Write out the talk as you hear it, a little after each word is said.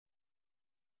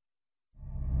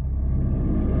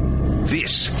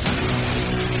This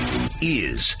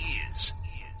is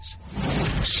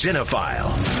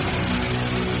Cinephile.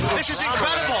 This is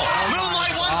incredible.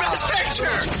 Moonlight won Best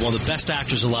Picture. One of the best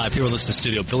actors alive here in the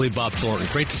studio, Billy Bob Thornton.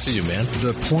 Great to see you, man.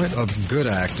 The point of good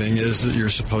acting is that you're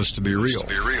supposed to be real.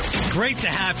 Great to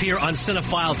have here on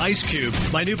Cinephile Ice Cube,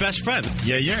 my new best friend.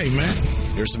 Yeah, man.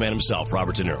 Here's the man himself,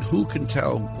 Robert De Niro. Who can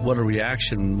tell what a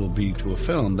reaction will be to a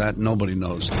film? That nobody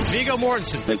knows. Viggo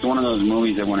Mortensen. It's one of those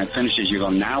movies that when it finishes, you go,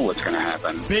 now what's going to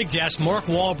happen? Big guest, Mark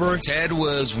Wahlberg. Ted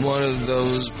was one of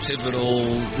those pivotal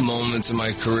moments in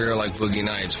my career, like Boogie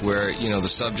Nights, where, you know, the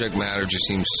subject matter just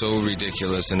seems so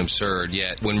ridiculous and absurd.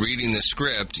 Yet, when reading the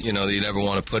script, you know, you never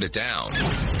want to put it down.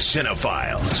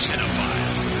 Cinephile.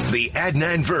 The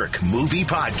Adnan Virk Movie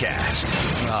Podcast.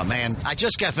 Oh, man. I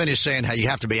just got finished saying how you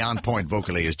have to be on point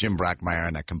vocally as Jim Brockmeyer,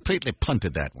 and I completely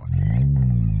punted that one.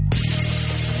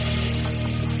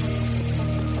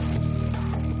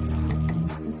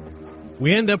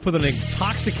 We end up with an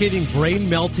intoxicating,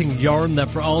 brain-melting yarn that,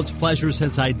 for all its pleasures,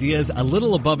 has ideas a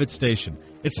little above its station.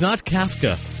 It's not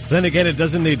Kafka. Then again, it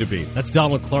doesn't need to be. That's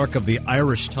Donald Clark of the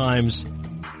Irish Times.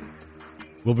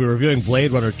 We'll be reviewing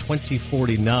Blade Runner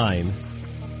 2049,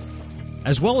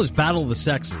 as well as Battle of the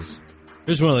Sexes.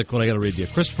 Here's one I got to read to you.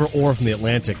 Christopher Orr from The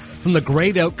Atlantic. From the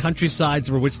grayed-out countrysides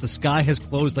over which the sky has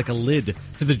closed like a lid,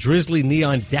 to the drizzly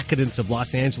neon decadence of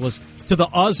Los Angeles, to the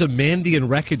Ozymandian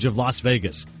wreckage of Las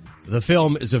Vegas. The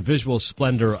film is a visual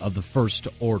splendor of the first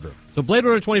order. So Blade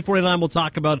Runner 2049 we'll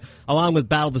talk about, along with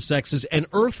Battle of the Sexes, and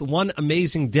Earth One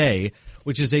Amazing Day,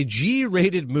 which is a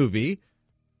G-rated movie.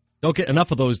 Don't get enough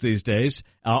of those these days.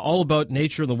 All about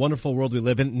nature and the wonderful world we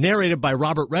live in, narrated by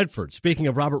Robert Redford. Speaking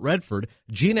of Robert Redford,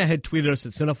 Gina had tweeted us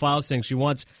at Cinephile saying she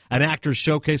wants an actor's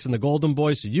showcase in The Golden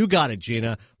Boy. So you got it,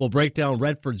 Gina. We'll break down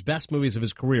Redford's best movies of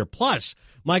his career. Plus,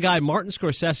 my guy Martin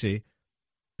Scorsese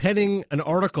penning an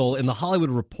article in The Hollywood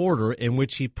Reporter in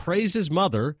which he praises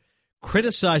Mother,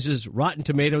 criticizes Rotten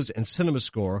Tomatoes and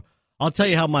CinemaScore. I'll tell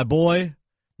you how my boy,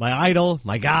 my idol,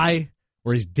 my guy,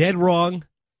 where he's dead wrong,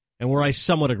 and where I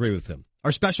somewhat agree with him.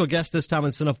 Our special guest this time on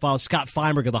Cinephile, Scott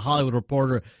Feinberg of The Hollywood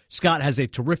Reporter. Scott has a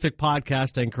terrific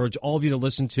podcast I encourage all of you to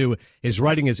listen to. His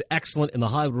writing is excellent in The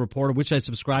Hollywood Reporter, which I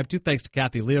subscribe to, thanks to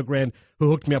Kathy Leogrand, who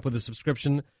hooked me up with a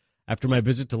subscription after my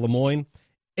visit to Lemoyne.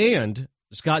 And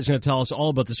Scott's going to tell us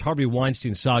all about this Harvey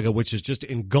Weinstein saga, which has just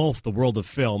engulfed the world of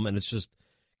film, and it's just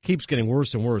keeps getting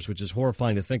worse and worse, which is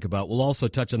horrifying to think about. We'll also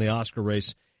touch on the Oscar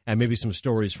race and maybe some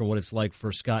stories from what it's like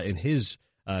for Scott in his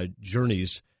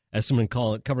journeys as someone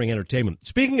covering entertainment.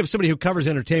 Speaking of somebody who covers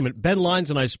entertainment, Ben Lyons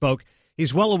and I spoke.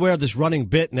 He's well aware of this running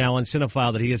bit now on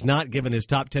Cinephile that he has not given his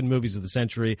top 10 movies of the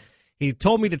century. He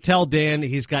told me to tell Dan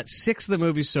he's got 6 of the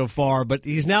movies so far, but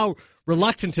he's now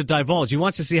reluctant to divulge. He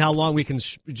wants to see how long we can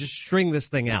just string this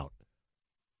thing out.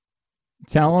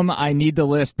 Tell him I need the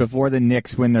list before the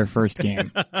Knicks win their first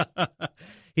game.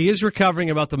 He is recovering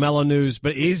about the Melo news,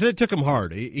 but he said it took him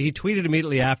hard. He tweeted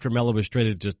immediately after Melo was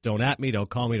traded, just don't at me, don't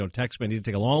call me, don't text me. I need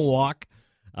to take a long walk.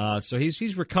 So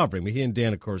he's recovering. He and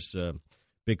Dan, of course,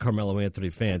 big Carmelo Anthony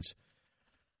fans.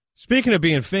 Speaking of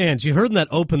being fans, you heard in that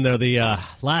open there, the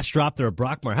last drop there of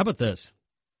Brockmeyer. How about this?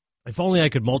 If only I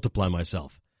could multiply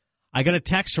myself. I got a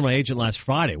text from my agent last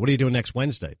Friday. What are you doing next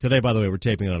Wednesday? Today, by the way, we're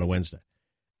taping it on a Wednesday.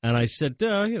 And I said,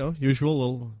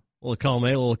 usual, little column A,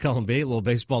 little column B, a little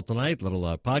baseball tonight, little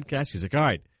podcast. He's like, all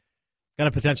right, got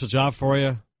a potential job for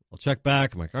you. I'll check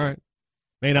back. I'm like, all right,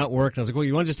 may not work. And I was like, well,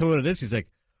 you want to just tell me what it is? He's like,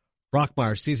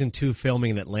 Brockmeyer, season 2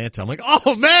 filming in Atlanta. I'm like,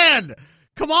 oh, man,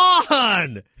 come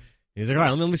on. He's like, all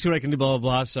right, let me see what I can do, blah,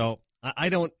 blah, blah. So I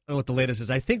don't know what the latest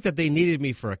is. I think that they needed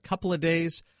me for a couple of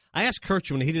days. I asked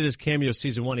Kirch when he did his cameo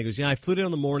season 1. He goes, yeah, I flew down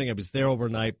in the morning. I was there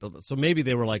overnight. So maybe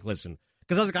they were like, listen,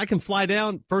 because I was like, I can fly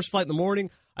down, first flight in the morning.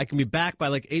 I can be back by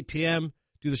like 8 p.m.,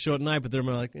 do the show at night, but they're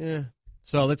like,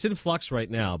 So that's in flux right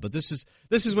now. But this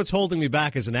is what's holding me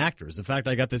back as an actor, is the fact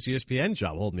I got this ESPN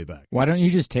job holding me back. Why don't you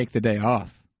just take the day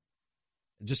off?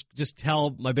 Just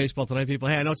tell my Baseball Tonight people,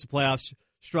 hey, I know it's the playoffs.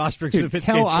 Strasburg's the pitch.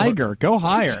 Tell Iger, go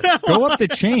higher. Go up the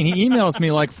chain. He emails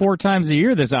me like 4 times a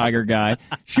year, this Iger guy.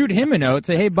 Shoot him a note.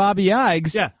 Say, hey, Bobby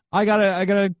Iges, yeah. I got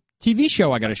a TV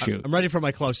show I got to shoot. I'm ready for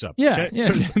my close-up. Yeah, okay?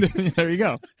 yeah. There you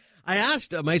go. I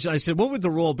asked my agent, I said, what would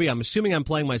the role be? I'm assuming I'm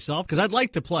playing myself, because I'd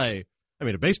like to play,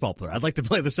 a baseball player. I'd like to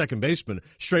play the second baseman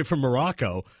straight from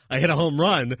Morocco. I hit a home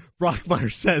run.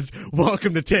 Brockmeyer says,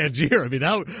 welcome to Tangier.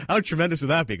 How tremendous would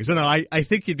that be? Because I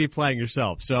think you'd be playing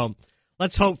yourself. So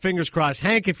let's hope, fingers crossed.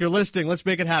 Hank, if you're listening, let's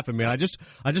make it happen, man. I just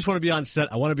want to be on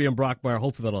set. I want to be in Brockmeyer.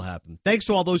 Hopefully that'll happen. Thanks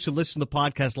to all those who listened to the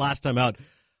podcast last time out.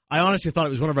 I honestly thought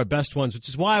it was one of our best ones, which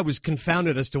is why I was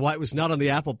confounded as to why it was not on the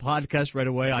Apple podcast right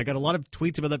away. I got a lot of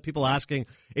tweets about that, people asking.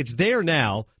 It's there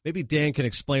now. Maybe Dan can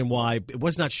explain why it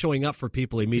was not showing up for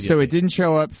people immediately. So it didn't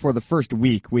show up for the first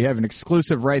week. We have an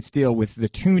exclusive rights deal with the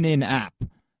TuneIn app.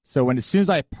 So as soon as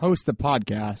I post the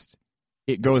podcast,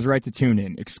 it goes right to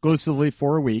TuneIn exclusively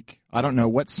for a week. I don't know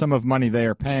what sum of money they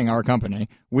are paying our company.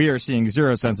 We are seeing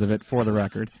 0 cents of it, for the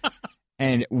record.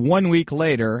 And 1 week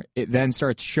later, it then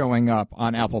starts showing up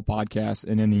on Apple Podcasts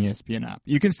and in the ESPN app.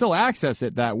 You can still access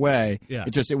it that way. Yeah.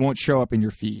 It won't show up in your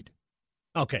feed.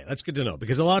 Okay, that's good to know,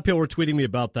 because a lot of people were tweeting me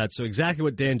about that. So exactly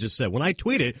what Dan just said. When I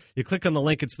tweet it, you click on the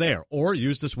link, it's there. Or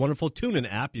use this wonderful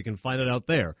TuneIn app. You can find it out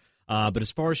there. But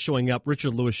as far as showing up,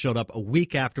 Richard Lewis showed up a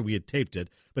week after we had taped it.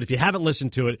 But if you haven't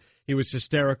listened to it, he was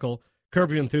hysterical. Curb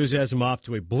Your Enthusiasm off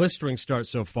to a blistering start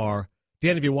so far.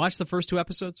 Dan, have you watched the first 2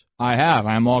 episodes? I have.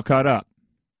 I'm all caught up.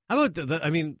 How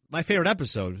about, my favorite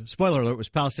episode, spoiler alert, was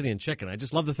Palestinian Chicken. I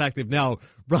just love the fact they've now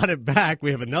brought it back.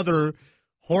 We have another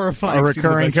horrifying... A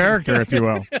recurring character, if you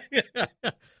will.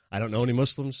 I don't know any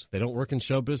Muslims. They don't work in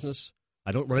show business.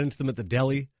 I don't run into them at the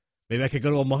deli. Maybe I could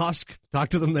go to a mosque, talk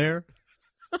to them there.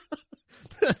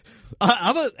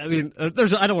 I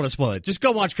don't want to spoil it. Just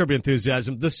go watch Curb Your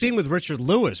Enthusiasm. The scene with Richard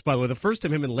Lewis, by the way, the first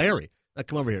time him and Larry.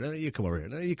 Come over here. No, you come over here.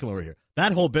 No, you come over here.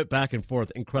 That whole bit back and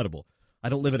forth, incredible. I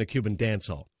don't live in a Cuban dance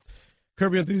hall.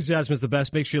 Curb Your Enthusiasm is the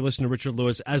best. Make sure you listen to Richard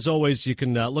Lewis. As always, you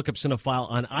can look up Cinephile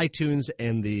on iTunes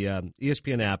and the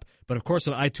ESPN app. But, of course,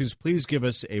 on iTunes, please give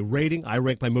us a rating. I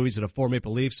rank my movies at a 4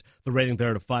 Maple Leafs. The rating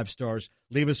there at 5 stars.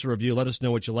 Leave us a review. Let us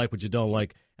know what you like, what you don't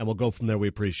like, and we'll go from there. We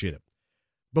appreciate it.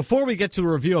 Before we get to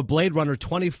a review of Blade Runner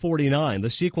 2049, the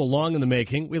sequel long in the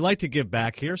making, we like to give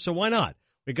back here, so why not?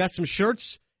 We got some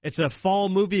shirts. It's a fall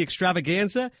movie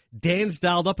extravaganza. Dan's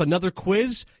dialed up another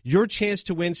quiz. Your chance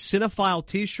to win Cinephile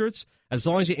T-shirts as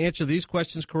long as you answer these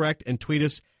questions correct and tweet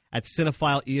us at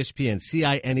Cinephile ESPN,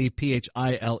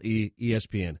 CINEPHILE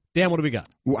ESPN. Dan, what do we got?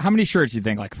 How many shirts do you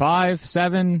think? Like 5,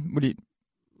 7?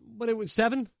 What it was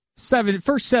 7? 7.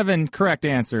 First 7 correct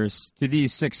answers to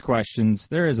these 6 questions.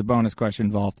 There is a bonus question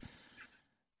involved.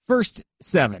 First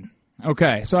 7.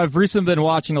 Okay, so I've recently been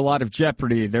watching a lot of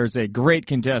Jeopardy. There's a great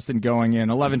contestant going in,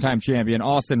 11-time champion.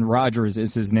 Austin Rogers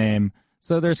is his name.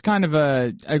 So there's kind of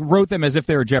I wrote them as if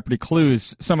they were Jeopardy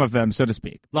clues, some of them, so to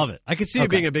speak. Love it. I could see you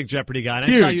being a big Jeopardy guy.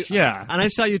 And Huge, I saw you, yeah. And I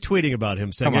saw you tweeting about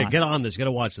him, saying, hey, get on this, got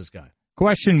to watch this guy.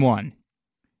 Question 1.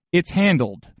 It's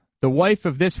handled. The wife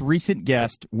of this recent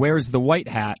guest wears the white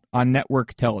hat on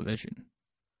network television.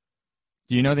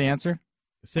 Do you know the answer?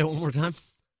 Say it one more time.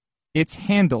 It's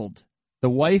handled. The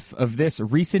wife of this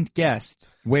recent guest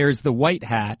wears the white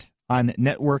hat on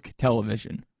network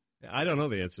television. I don't know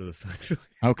the answer to this, actually.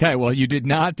 Okay, well, you did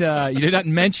not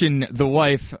mention the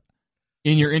wife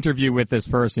in your interview with this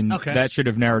person. Okay. That should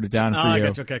have narrowed it down for you. I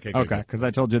got you. Okay, because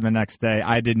I told you the next day.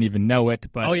 I didn't even know it.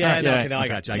 But I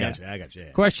got you.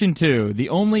 Yeah. Question 2. The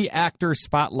only actor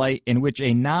spotlight in which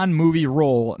a non-movie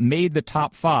role made the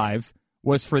top 5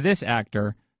 was for this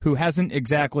actor, who hasn't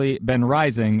exactly been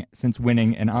rising since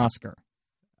winning an Oscar.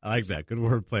 I like that. Good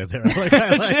wordplay there.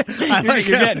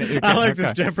 I like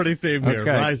this Jeopardy theme here.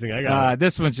 Okay. Rising. I got it.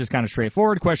 This one's just kind of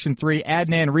straightforward. Question 3.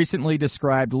 Adnan recently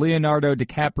described Leonardo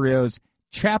DiCaprio's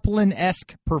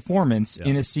Chaplin-esque performance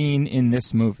in a scene in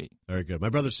this movie. Very good. My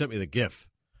brother sent me the GIF.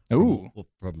 Ooh.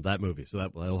 From that movie, so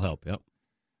that'll help. Yep.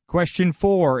 Question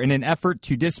 4. In an effort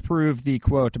to disprove the,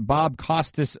 quote, Bob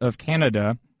Costas of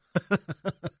Canada,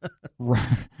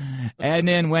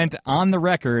 Adnan went on the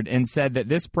record and said that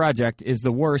this project is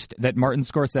the worst that Martin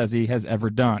Scorsese has ever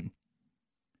done.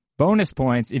 Bonus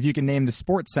points if you can name the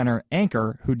SportsCenter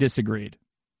anchor who disagreed.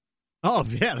 Oh,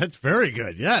 yeah, that's very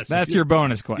good. Yes. That's your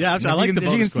bonus question. Yeah, I like the bonus question.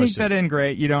 If you can sneak that in,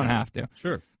 great. You don't have to.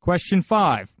 Sure. Question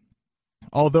 5.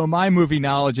 Although my movie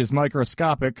knowledge is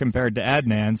microscopic compared to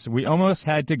Adnan's, we almost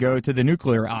had to go to the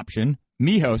nuclear option,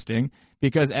 me hosting,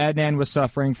 because Adnan was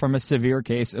suffering from a severe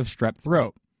case of strep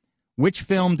throat. Which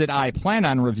film did I plan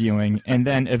on reviewing and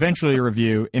then eventually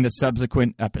review in a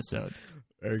subsequent episode?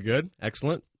 Very good.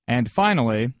 Excellent. And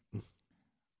finally,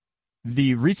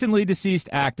 the recently deceased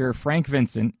actor Frank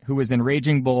Vincent, who was in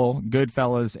Raging Bull,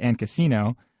 Goodfellas, and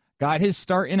Casino, got his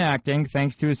start in acting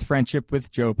thanks to his friendship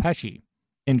with Joe Pesci.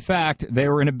 In fact, they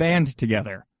were in a band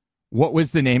together. What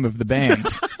was the name of the band?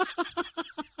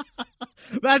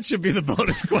 That should be the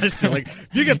bonus question. Like, if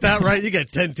you get that right, you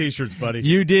get 10 T-shirts, buddy.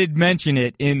 You did mention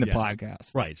it in the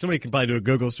podcast. Right. Somebody can probably do a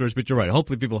Google search, but you're right.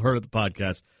 Hopefully people heard of the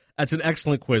podcast. That's an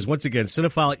excellent quiz. Once again,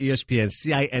 Cinephile ESPN,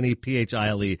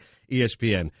 CINEPHILE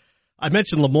ESPN. I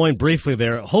mentioned Lemoyne briefly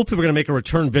there. Hopefully we're going to make a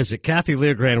return visit. Kathy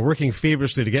Leogrand working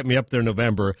feverishly to get me up there in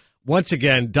November. once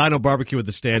again, Dino Barbecue with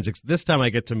the Stanczyks. This time I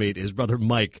get to meet his brother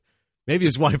Mike, maybe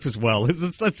his wife as well.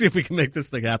 Let's see if we can make this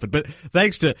thing happen. But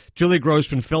thanks to Julie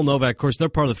Grossman, Phil Novak, of course, they're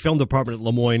part of the film department at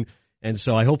Lemoyne, and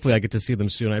so hopefully I get to see them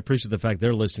soon. I appreciate the fact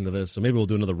they're listening to this, so maybe we'll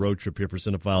do another road trip here for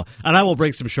Cinephile. And I will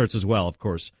bring some shirts as well, of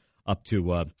course, up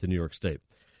to New York State.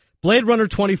 Blade Runner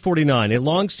 2049, a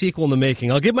long sequel in the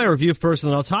making. I'll give my review first,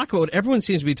 and then I'll talk about what everyone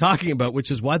seems to be talking about,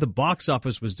 which is why the box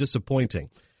office was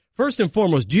disappointing. First and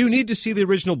foremost, do you need to see the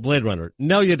original Blade Runner?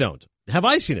 No, you don't. Have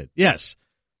I seen it? Yes.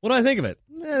 What do I think of it?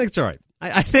 I think it's all right.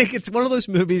 I think it's one of those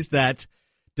movies that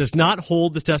does not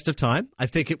hold the test of time. I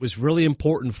think it was really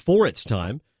important for its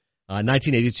time.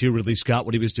 1982, Ridley Scott,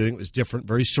 what he was doing, it was different,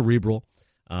 very cerebral,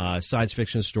 science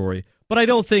fiction story. But I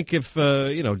don't think if,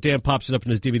 Dan pops it up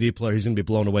in his DVD player, he's going to be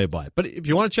blown away by it. But if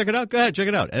you want to check it out, go ahead, check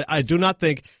it out. I do not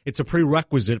think it's a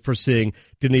prerequisite for seeing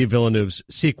Denis Villeneuve's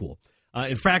sequel.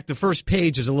 In fact, the first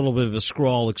page is a little bit of a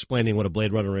scrawl explaining what a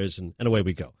Blade Runner is, and away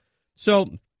we go. So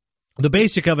the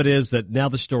basic of it is that now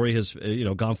the story has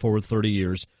gone forward 30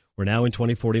 years. We're now in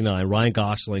 2049. Ryan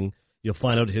Gosling, you'll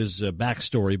find out his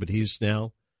backstory, but he's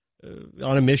now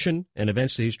on a mission, and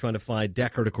eventually he's trying to find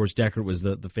Deckard. Of course, Deckard was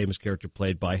the famous character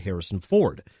played by Harrison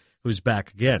Ford, who's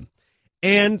back again.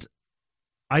 And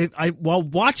I while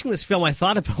watching this film, I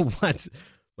thought about what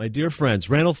my dear friends,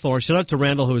 Randall Thorne, shout out to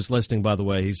Randall who is listening, by the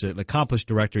way. He's an accomplished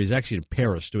director. He's actually in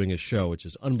Paris doing his show, which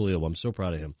is unbelievable. I'm so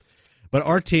proud of him. But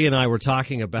RT and I were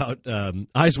talking about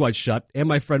Eyes Wide Shut, and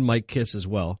my friend Mike Kiss as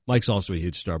well. Mike's also a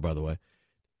huge star, by the way.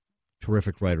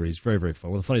 Terrific writer. He's very, very fun.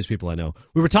 One of the funniest people I know.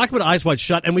 We were talking about Eyes Wide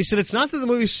Shut, and we said it's not that the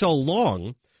movie's so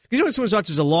long. When someone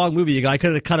watches a long movie, I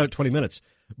could have cut out 20 minutes.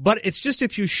 But it's just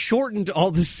if you shortened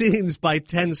all the scenes by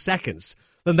 10 seconds,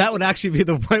 then that would actually be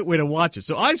the right way to watch it.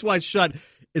 So Eyes Wide Shut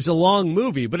is a long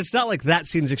movie, but it's not like that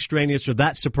scene's extraneous or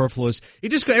that superfluous.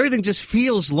 Everything just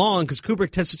feels long because Kubrick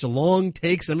takes such a long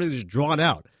takes and everything's just drawn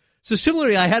out. So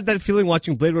similarly, I had that feeling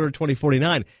watching Blade Runner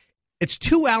 2049. It's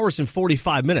 2 hours and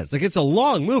 45 minutes. Like, it's a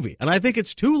long movie, and I think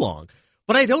it's too long.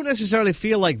 But I don't necessarily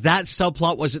feel like that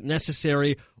subplot wasn't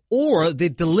necessary or the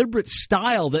deliberate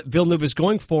style that Villeneuve is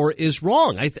going for is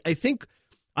wrong. I think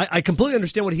I completely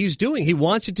understand what he's doing. He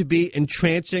wants it to be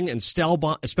entrancing and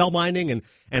spellbinding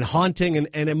and haunting,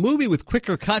 and a movie with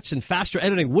quicker cuts and faster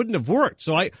editing wouldn't have worked.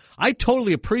 So I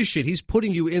totally appreciate he's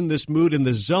putting you in this mood, in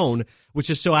this zone, which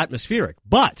is so atmospheric.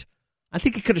 But I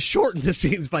think he could have shortened the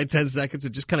scenes by 10 seconds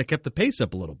and just kind of kept the pace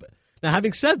up a little bit. Now,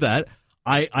 having said that,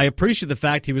 I appreciate the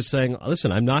fact he was saying,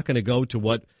 listen, I'm not going to go to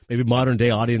what maybe modern-day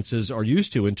audiences are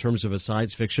used to in terms of a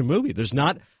science fiction movie. There's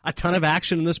not a ton of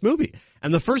action in this movie.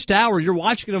 And the first hour, you're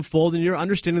watching it unfold, and you're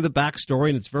understanding the backstory,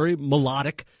 and it's very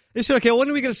melodic. You say, okay, when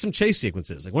do we get some chase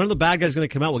sequences? Like, when are the bad guys going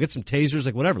to come out? We'll get some tasers,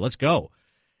 like whatever, let's go.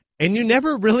 And you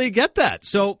never really get that.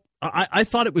 So I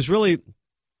thought it was really...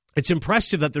 It's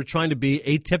impressive that they're trying to be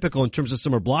atypical in terms of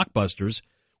summer blockbusters,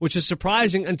 which is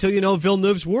surprising until you know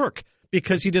Villeneuve's work,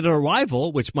 because he did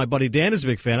Arrival, which my buddy Dan is a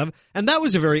big fan of, and that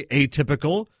was a very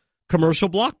atypical commercial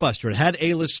blockbuster. It had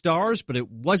A-list stars, but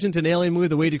it wasn't an alien movie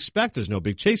the way you'd expect. There's no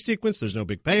big chase sequence. There's no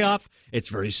big payoff. It's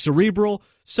very cerebral.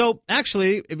 So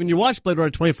actually, when you watch Blade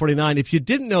Runner 2049, if you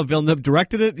didn't know Villeneuve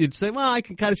directed it, you'd say, well, I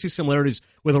can kind of see similarities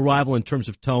with Arrival in terms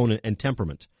of tone and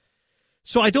temperament.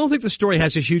 So I don't think the story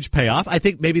has a huge payoff. I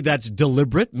think maybe that's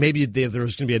deliberate. Maybe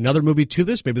there's going to be another movie to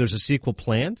this. Maybe there's a sequel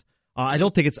planned. I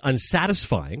don't think it's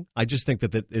unsatisfying. I just think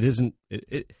that it isn't.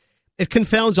 It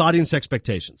confounds audience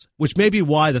expectations, which may be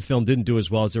why the film didn't do as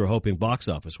well as they were hoping box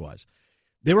office wise.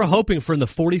 They were hoping for in the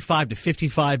 $45 to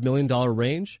 $55 million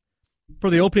range for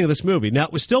the opening of this movie. Now,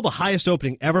 it was still the highest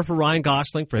opening ever for Ryan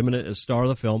Gosling, for him as star of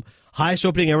the film. Highest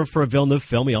opening ever for a Villeneuve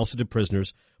film. He also did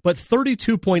Prisoners. But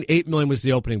 $32.8 million was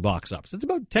the opening box office. It's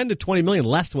about 10 to 20 million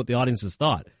less than what the audiences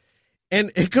thought.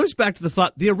 And it goes back to the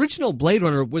thought, the original Blade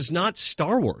Runner was not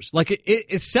Star Wars. Like, it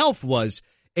itself was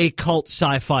a cult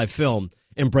sci-fi film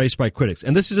embraced by critics.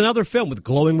 And this is another film with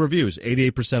glowing reviews,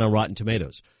 88% on Rotten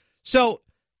Tomatoes. So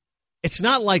it's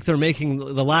not like they're making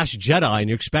The Last Jedi and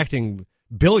you're expecting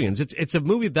billions. It's a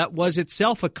movie that was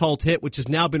itself a cult hit, which has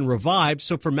now been revived.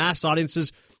 So for mass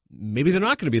audiences, maybe they're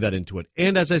not going to be that into it.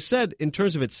 And as I said, in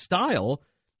terms of its style,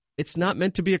 it's not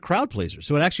meant to be a crowd pleaser.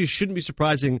 So it actually shouldn't be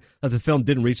surprising that the film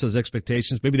didn't reach those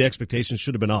expectations. Maybe the expectations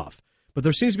should have been off. But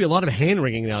there seems to be a lot of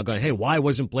hand-wringing now going, hey, why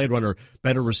wasn't Blade Runner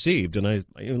better received? And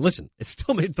listen, it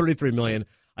still made $33 million.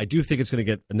 I do think it's going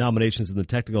to get nominations in the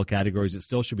technical categories. It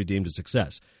still should be deemed a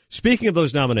success. Speaking of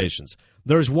those nominations,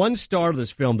 there's one star of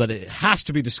this film that it has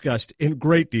to be discussed in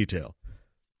great detail.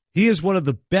 He is one of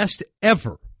the best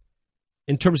ever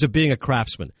in terms of being a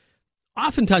craftsman.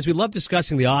 Oftentimes, we love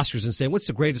discussing the Oscars and saying, what's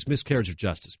the greatest miscarriage of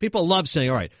justice? People love saying,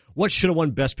 all right, what should have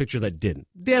won Best Picture that didn't?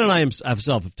 Dan and I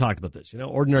himself have talked about this.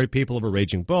 Ordinary People over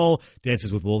Raging Bull,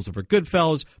 Dances with Wolves over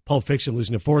Goodfellas, Pulp Fiction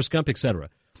losing to Forrest Gump, etc.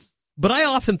 But I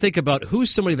often think about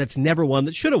who's somebody that's never won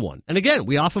that should have won. And again,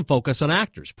 we often focus on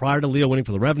actors. Prior to Leo winning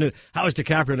for The Revenant, how has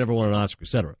DiCaprio never won an Oscar,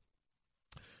 etc.?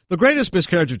 The greatest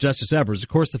miscarriage of justice ever is, of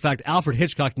course, the fact Alfred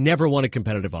Hitchcock never won a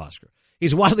competitive Oscar.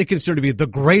 He's widely considered to be the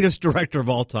greatest director of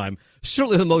all time,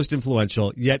 certainly the most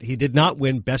influential, yet he did not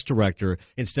win Best Director.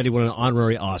 Instead, he won an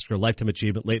honorary Oscar, Lifetime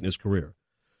Achievement, late in his career.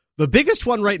 The biggest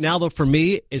one right now, though, for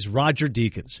me, is Roger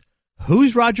Deakins.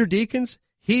 Who's Roger Deakins?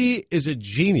 He is a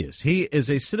genius. He is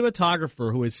a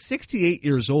cinematographer who is 68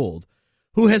 years old,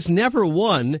 who has never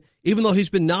won, even though he's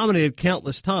been nominated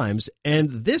countless times,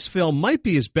 and this film might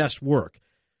be his best work,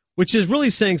 which is really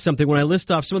saying something when I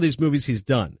list off some of these movies he's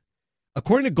done.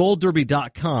 According to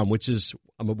GoldDerby.com, which is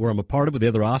where I'm a part of with the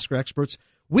other Oscar experts,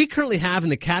 we currently have in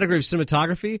the category of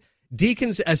cinematography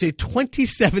Deakins as a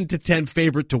 27-10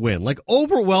 favorite to win, like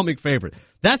overwhelming favorite.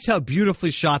 That's how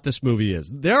beautifully shot this movie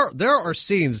is. There are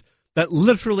scenes that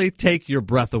literally take your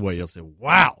breath away. You'll say,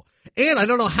 wow. And I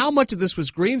don't know how much of this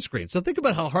was green screen. So think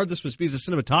about how hard this was to be as a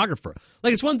cinematographer.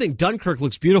 Like, it's one thing, Dunkirk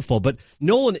looks beautiful, but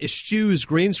Nolan eschews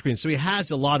green screen, so he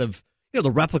has a lot of,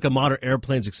 the replica modern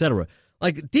airplanes, etc.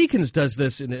 Like, Deakins does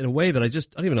this in a way that I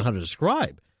don't even know how to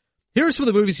describe. Here are some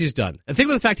of the movies he's done. And think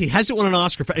about the fact he hasn't won an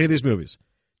Oscar for any of these movies.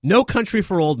 No Country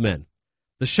for Old Men,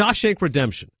 The Shawshank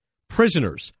Redemption,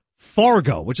 Prisoners,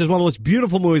 Fargo, which is one of the most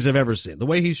beautiful movies I've ever seen, the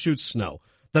way he shoots snow,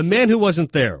 The Man Who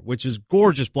Wasn't There, which is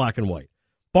gorgeous black and white,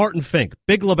 Barton Fink,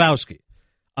 Big Lebowski,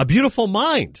 A Beautiful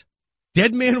Mind,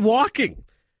 Dead Man Walking,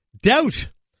 Doubt,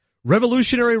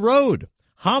 Revolutionary Road,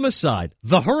 Homicide,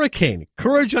 The Hurricane,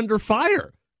 Courage Under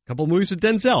Fire, a couple of movies with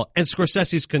Denzel, and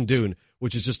Scorsese's Kundun,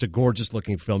 which is just a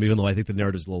gorgeous-looking film, even though I think the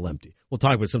narrative's a little empty. We'll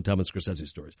talk about it sometime on Scorsese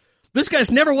stories. This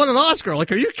guy's never won an Oscar.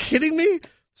 Like, are you kidding me?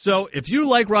 So if you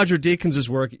like Roger Deakins'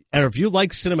 work, or if you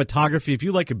like cinematography, if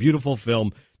you like a beautiful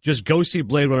film, just go see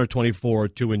Blade Runner 24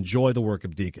 to enjoy the work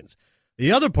of Deakins.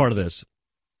 The other part of this,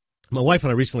 my wife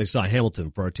and I recently saw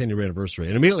Hamilton for our 10-year anniversary,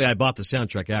 and immediately I bought the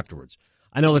soundtrack afterwards.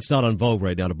 I know that's not on Vogue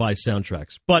right now to buy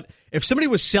soundtracks, but if somebody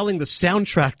was selling the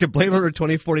soundtrack to Blade Runner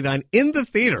 2049 in the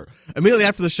theater immediately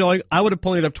after the showing, I would have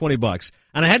ponied up $20.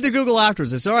 And I had to Google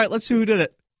afterwards. I said, all right, let's see who did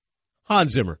it.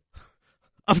 Hans Zimmer.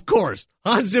 Of course,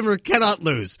 Hans Zimmer cannot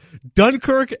lose.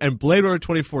 Dunkirk and Blade Runner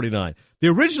 2049. The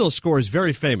original score is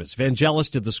very famous.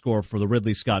 Vangelis did the score for the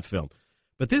Ridley Scott film.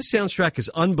 But this soundtrack is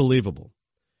unbelievable.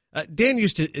 Dan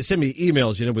used to send me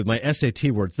emails, with my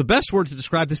SAT words. The best word to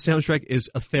describe this soundtrack is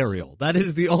ethereal. That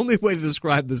is the only way to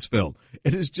describe this film.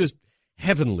 It is just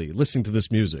heavenly listening to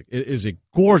this music. It is a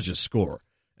gorgeous score.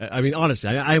 I mean, honestly,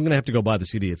 I'm going to have to go buy the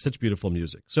CD. It's such beautiful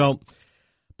music. So,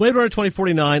 Blade Runner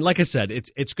 2049, like I said,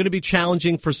 it's going to be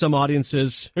challenging for some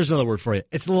audiences. Here's another word for you.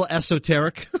 It's a little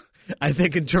esoteric, I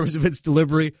think, in terms of its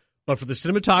delivery. But for the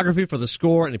cinematography, for the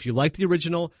score, and if you like the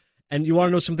original, and you want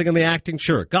to know something on the acting,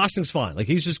 sure. Gosling's fine. Like,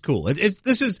 he's just cool.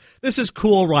 This is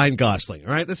cool Ryan Gosling,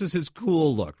 all right? This is his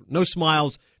cool look. No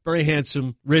smiles, very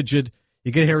handsome, rigid.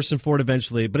 You get Harrison Ford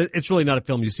eventually, but it's really not a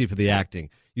film you see for the acting.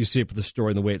 You see it for the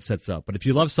story and the way it sets up. But if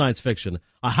you love science fiction,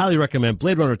 I highly recommend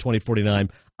Blade Runner 2049.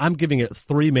 I'm giving it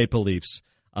 3 Maple Leafs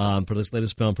for this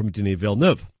latest film from Denis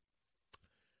Villeneuve.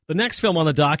 The next film on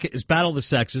the docket is Battle of the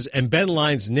Sexes, and Ben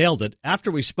Lyons nailed it.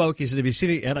 After we spoke, he said, have you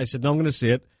seen it yet? I said, no, I'm going to see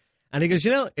it. And he goes,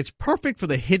 it's perfect for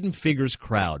the Hidden Figures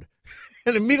crowd.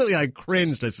 And immediately I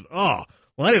cringed. I said, well,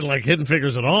 I didn't like Hidden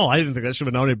Figures at all. I didn't think that should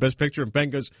have been nominated Best Picture. And Ben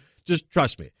goes, just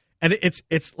trust me. And it's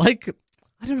like,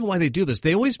 I don't know why they do this.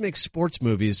 They always make sports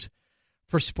movies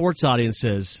for sports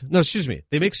audiences. No, excuse me.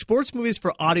 They make sports movies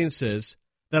for audiences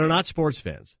that are not sports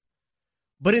fans.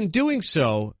 But in doing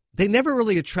so, they never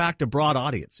really attract a broad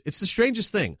audience. It's the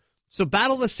strangest thing. So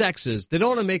Battle of the Sexes, they don't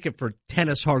want to make it for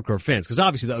tennis hardcore fans, because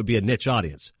obviously that would be a niche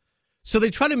audience. So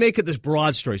they try to make it this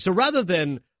broad story. So rather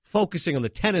than focusing on the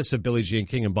tennis of Billie Jean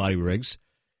King and Bonnie Riggs,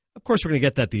 of course we're going to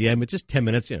get that at the end, but just 10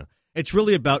 minutes, It's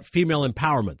really about female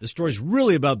empowerment. The story is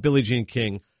really about Billie Jean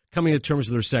King coming to terms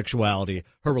with her sexuality,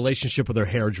 her relationship with her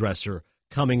hairdresser,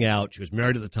 coming out. She was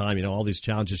married at the time, all these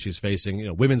challenges she's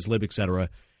facing, women's lib, etc.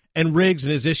 And Riggs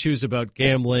and his issues about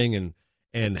gambling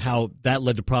and how that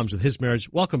led to problems with his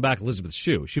marriage. Welcome back, Elizabeth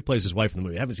Shue. She plays his wife in the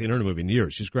movie. I haven't seen her in a movie in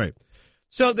years. She's great.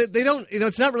 So they don't,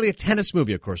 it's not really a tennis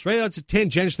movie, of course, right? It's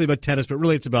tangentially about tennis, but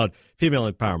really it's about female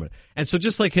empowerment. And so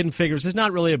just like Hidden Figures, it's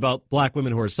not really about black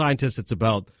women who are scientists. It's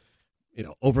about,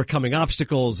 overcoming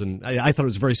obstacles. And I thought it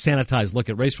was a very sanitized look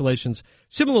at race relations.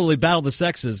 Similarly, Battle of the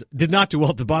Sexes did not do well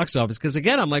at the box office because,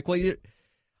 again, I'm like,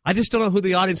 I just don't know who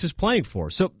the audience is playing for.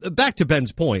 So back to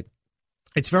Ben's point.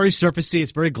 It's very surfacey.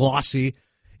 It's very glossy.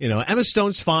 You know, Emma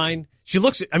Stone's fine. She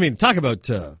looks, I mean, talk about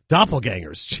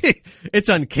doppelgangers. It's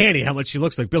uncanny how much she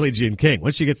looks like Billie Jean King.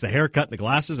 Once she gets the haircut and the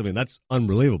glasses, I mean, that's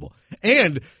unbelievable.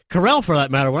 And Carell, for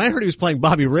that matter, when I heard he was playing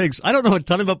Bobby Riggs, I don't know a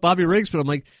ton about Bobby Riggs, but I'm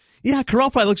like, yeah,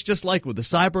 Carell probably looks just like with the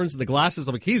sideburns and the glasses.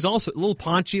 I'm like, he's also a little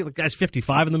paunchy. The guy's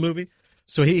 55 in the movie,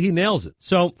 so he nails it.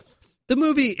 So the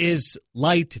movie is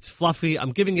light. It's fluffy.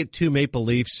 I'm giving it 2 Maple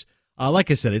Leafs.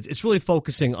 Like I said, it's really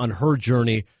focusing on her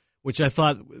journey, which I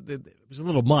thought it was a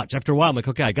little much. After a while, I'm like,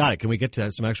 okay, I got it. Can we get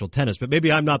to some actual tennis? But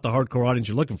maybe I'm not the hardcore audience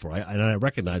you're looking for. I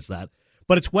recognize that.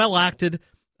 But it's well acted.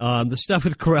 The stuff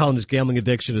with Carell and his gambling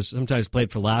addiction is sometimes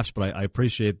played for laughs, but I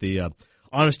appreciate the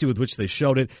honesty with which they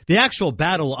showed it. The actual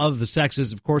battle of the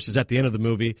sexes, of course, is at the end of the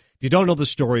movie. If you don't know the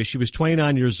story, she was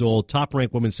 29 years old,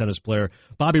 top-ranked women's tennis player.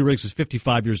 Bobby Riggs was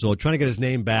 55 years old, trying to get his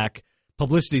name back.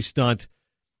 Publicity stunt.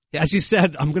 As he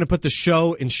said, I'm going to put the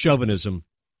show in chauvinism.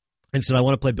 And said, I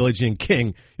want to play Billie Jean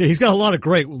King. Yeah, he's got a lot of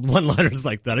great one-liners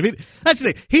like that. I mean, that's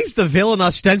the thing. He's the villain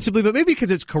ostensibly, but maybe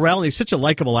because it's Carell and he's such a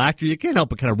likable actor, you can't help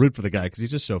but kind of root for the guy because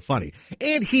he's just so funny.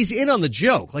 And he's in on the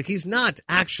joke. Like, he's not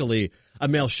actually a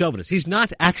male chauvinist. He's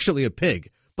not actually a pig.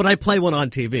 But I play one on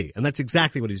TV, and that's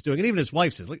exactly what he's doing. And even his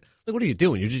wife says, "Look, what are you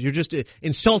doing? You're just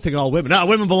insulting all women. No,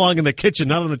 women belong in the kitchen,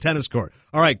 not on the tennis court."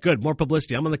 All right, good. More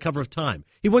publicity. I'm on the cover of Time.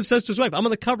 He once says to his wife, "I'm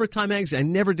on the cover of Time magazine. I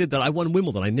never did that. I won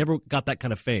Wimbledon. I never got that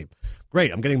kind of fame.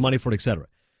 Great. I'm getting money for it, etc."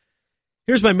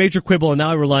 Here's my major quibble, and now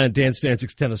I rely on Dan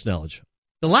Stanzik's tennis knowledge.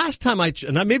 The last time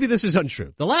and maybe this is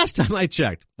untrue. The last time I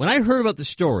checked, when I heard about the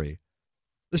story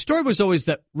was always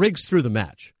that Riggs threw the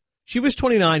match. She was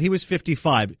 29. He was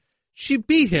 55. She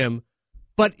beat him,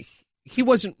 but he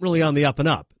wasn't really on the up and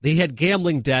up. He had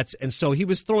gambling debts, and so he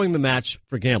was throwing the match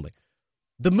for gambling.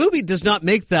 The movie does not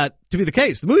make that to be the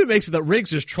case. The movie makes it that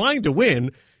Riggs is trying to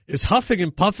win, is huffing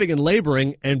and puffing and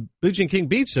laboring, and Billie Jean King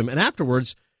beats him, and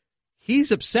afterwards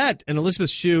he's upset, and Elizabeth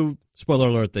Shue, spoiler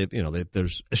alert, they're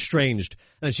estranged,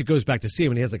 and then she goes back to see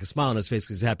him, and he has like a smile on his face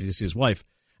because he's happy to see his wife.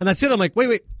 And that's it. I'm like,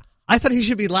 wait, I thought he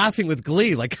should be laughing with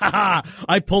glee, like, ha,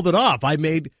 I pulled it off.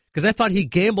 Because I thought he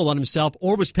gambled on himself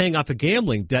or was paying off a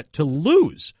gambling debt to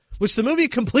lose, which the movie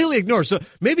completely ignores. So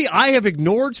maybe I have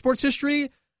ignored sports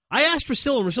history. I asked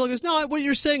Russillo, and Russillo goes, no, what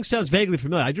you're saying sounds vaguely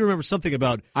familiar. I do remember something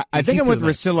about... I think I'm with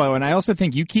Russillo, and I also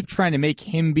think you keep trying to make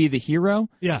him be the hero.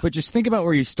 Yeah. But just think about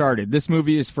where you started. This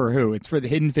movie is for who? It's for the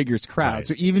Hidden Figures crowd. Right.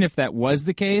 So even if that was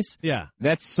the case,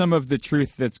 that's some of the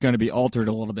truth that's going to be altered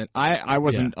a little bit. I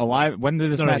wasn't alive. When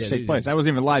did this match take place? I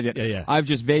wasn't even alive yet. Yeah. I've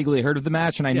just vaguely heard of the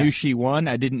match, and I knew she won.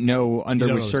 I didn't know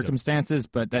under which circumstances,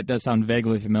 but that does sound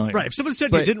vaguely familiar. Right. If someone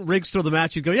said you didn't Riggs throw the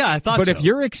match, you'd go, yeah, I thought so. But if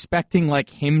you're expecting like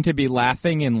him to be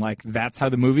laughing and like that's how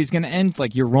the movie's going to end,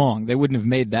 like you're wrong. They wouldn't have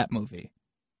made that movie.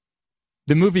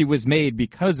 The movie was made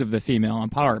because of the female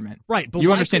empowerment. Right. But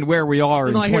you understand where we are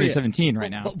in 2017 right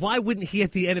now. But why wouldn't he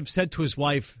at the end have said to his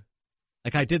wife,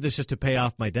 like, I did this just to pay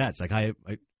off my debts. Like, I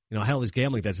had all these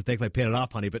gambling debts. I think I paid it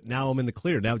off, honey, but now I'm in the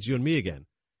clear. Now it's you and me again.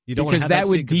 You don't because want to have that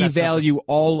would devalue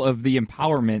all of the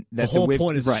empowerment. That the whole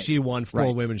point is she won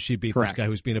 4 women. She beat Correct. This guy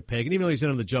who's being a pig. And even though he's in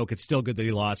on the joke, it's still good that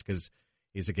he lost because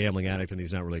he's a gambling addict and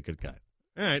he's not really a good guy.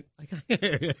 All right.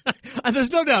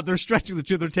 There's no doubt they're stretching the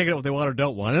truth. They're taking it what they want or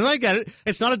don't want. And I get it.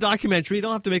 It's not a documentary. You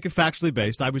don't have to make it factually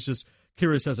based. I was just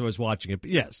curious as I was watching it. But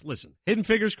yes, listen, Hidden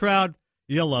Figures crowd,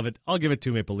 you'll love it. I'll give it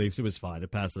 2 Maple Leafs. It was fine.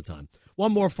 It passed the time.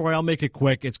 One more for you. I'll make it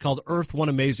quick. It's called Earth, One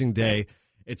Amazing Day.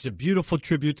 It's a beautiful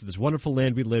tribute to this wonderful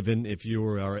land we live in. If you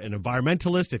are an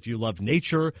environmentalist, if you love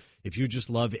nature, if you just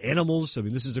love animals, I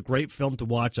mean, this is a great film to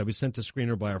watch. I was sent a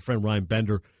screener by our friend Ryan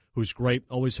Bender, who's great,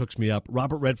 always hooks me up.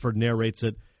 Robert Redford narrates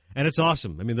it, and it's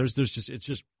awesome. I mean, it's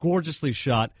just gorgeously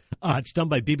shot. It's done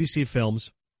by BBC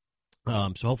Films,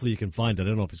 so hopefully you can find it. I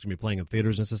don't know if it's going to be playing in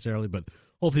theaters necessarily, but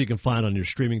hopefully you can find it on your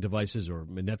streaming devices or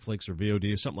Netflix or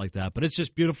VOD or something like that. But it's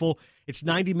just beautiful. It's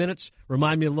 90 minutes.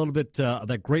 Remind me a little bit of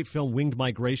that great film, Winged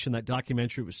Migration, that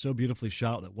documentary. It was so beautifully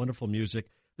shot, that wonderful music.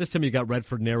 This time you got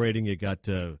Redford narrating. You got...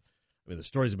 the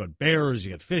stories about bears,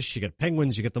 you got fish, you got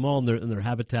penguins, you get them all in their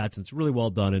habitats, and it's really well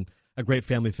done and a great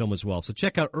family film as well. So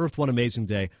check out Earth, One Amazing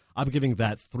Day. I'm giving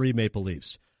that 3 Maple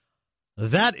Leafs.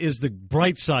 That is the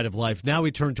bright side of life. Now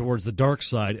we turn towards the dark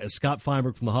side, as Scott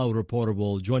Feinberg from The Hollywood Reporter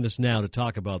will join us now to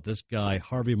talk about this guy,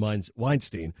 Harvey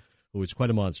Weinstein, who is quite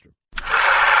a monster.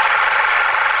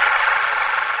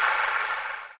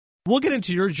 We'll get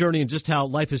into your journey and just how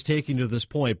life is taking you to this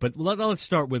point, but let's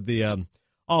start with the...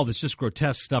 all this just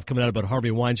grotesque stuff coming out about Harvey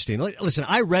Weinstein. Listen,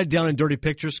 I read Down and Dirty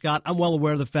Pictures, Scott. I'm well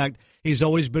aware of the fact he's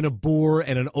always been a boor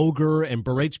and an ogre and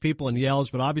berates people and yells,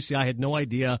 but obviously I had no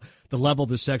idea the level of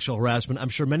the sexual harassment. I'm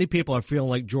sure many people are feeling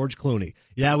like George Clooney.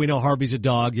 Yeah, we know Harvey's a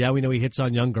dog. Yeah, we know he hits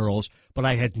on young girls, but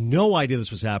I had no idea this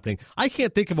was happening. I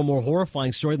can't think of a more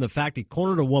horrifying story than the fact he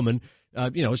cornered a woman,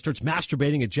 starts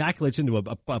masturbating, ejaculates into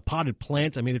a potted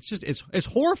plant. I mean, it's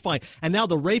horrifying. And now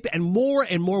the rape, and more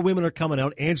women are coming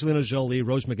out, Angelina Jolie,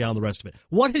 Rose McGowan, the rest of it.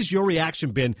 What has your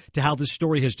reaction been to how this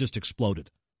story has just exploded?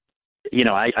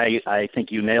 I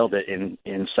think you nailed it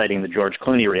in citing the George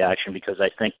Clooney reaction, because I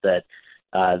think that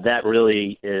that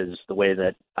really is the way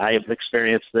that I have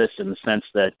experienced this, in the sense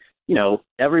that,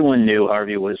 everyone knew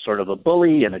Harvey was sort of a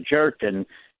bully and a jerk and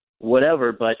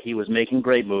whatever, but he was making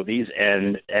great movies.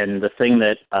 And the thing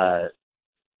that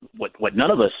what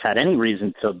none of us had any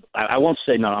reason to, I won't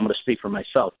say no, I'm going to speak for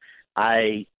myself.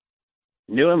 I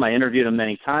knew him. I interviewed him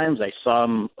many times. I saw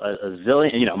him a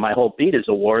zillion, my whole beat is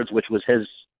awards, which was his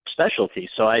specialty.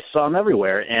 So I saw him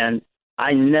everywhere, and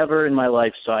I never in my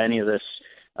life saw any of this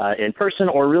in person,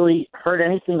 or really heard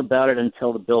anything about it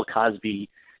until the Bill Cosby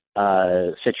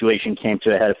situation came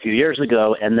to a head a few years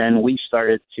ago. And then we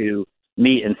started to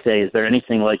meet and say, is there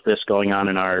anything like this going on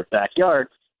in our backyard?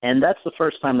 And that's the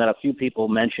first time that a few people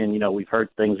mentioned, we've heard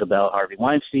things about Harvey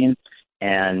Weinstein,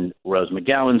 and Rose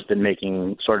McGowan's been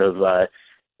making sort of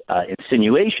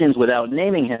insinuations without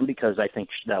naming him, because I think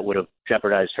that would have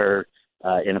jeopardized her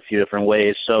in a few different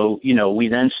ways. So, we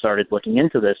then started looking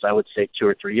into this, I would say 2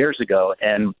 or 3 years ago.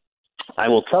 And I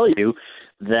will tell you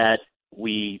that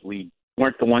we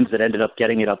weren't the ones that ended up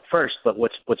getting it up first. But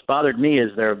what's bothered me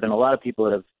is there have been a lot of people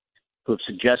who have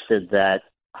suggested that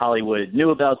Hollywood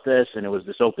knew about this and it was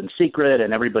this open secret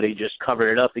and everybody just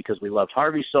covered it up because we loved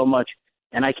Harvey so much.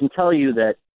 And I can tell you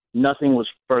that nothing was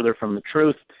further from the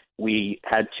truth. We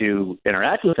had to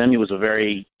interact with him. He was a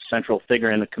very central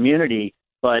figure in the community.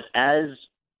 But as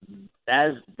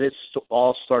this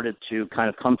all started to kind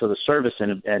of come to the surface,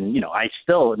 and I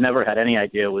still never had any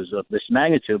idea it was of this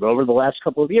magnitude, but over the last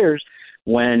couple of years,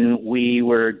 when we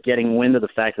were getting wind of the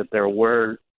fact that there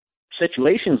were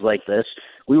situations like this,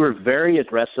 we were very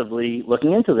aggressively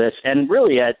looking into this, and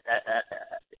really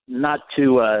not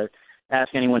to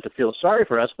ask anyone to feel sorry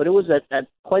for us, but it was at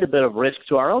quite a bit of risk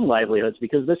to our own livelihoods,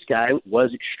 because this guy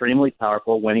was extremely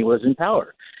powerful when he was in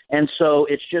power. And so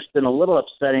it's just been a little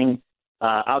upsetting,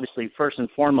 obviously, first and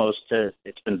foremost,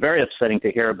 it's been very upsetting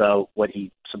to hear about what he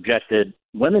subjected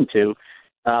women to.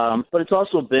 But it's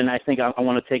also been, I think I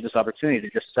want to take this opportunity to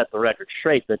just set the record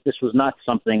straight that this was not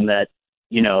something that,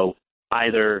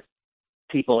 either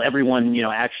everyone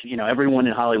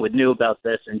in Hollywood knew about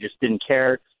this and just didn't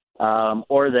care,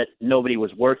 or that nobody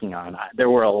was working on. There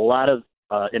were a lot of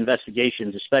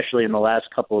investigations, especially in the last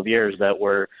couple of years, that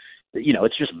were,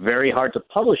 it's just very hard to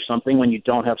publish something when you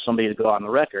don't have somebody to go on the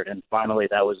record. And finally,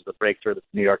 that was the breakthrough that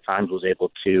the New York Times was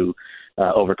able to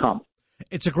overcome.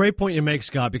 It's a great point you make,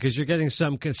 Scott, because you're getting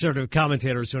some conservative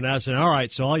commentators who are now saying, all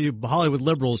right, so all you Hollywood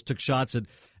liberals took shots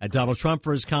at Donald Trump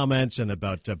for his comments and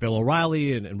about Bill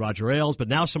O'Reilly and Roger Ailes, but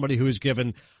now somebody who has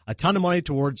given a ton of money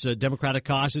towards Democratic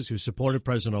causes, who supported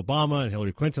President Obama and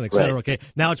Hillary Clinton, et cetera. Right. Okay,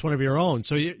 now it's one of your own.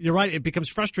 So you're right. It becomes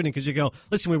frustrating because you go,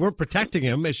 listen, we weren't protecting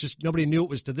him. It's just nobody knew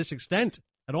it was to this extent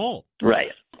at all.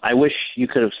 Right. I wish you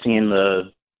could have seen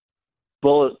the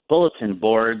bulletin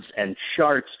boards and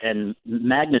charts and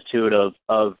magnitude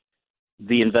of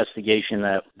the investigation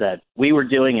that we were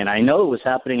doing, and I know it was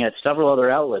happening at several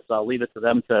other outlets. I'll leave it to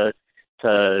them to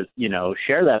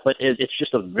share that, but it's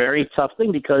just a very tough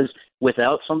thing, because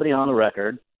without somebody on the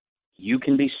record, you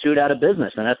can be sued out of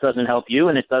business, and that doesn't help you,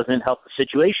 and it doesn't help the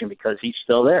situation because he's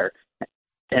still there.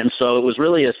 And so it was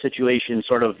really a situation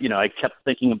sort of, I kept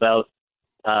thinking about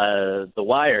The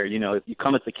Wire, if you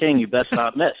come at the king, you best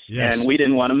not miss. Yes. And we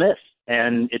didn't want to miss.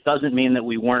 And it doesn't mean that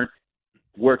we weren't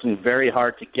working very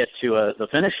hard to get to the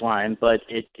finish line, but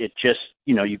it just,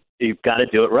 you've got to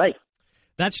do it right.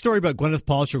 That story about Gwyneth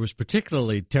Paltrow was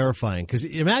particularly terrifying, because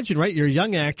imagine, right, you're a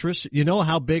young actress, you know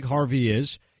how big Harvey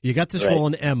is, you got this role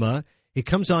in Emma, he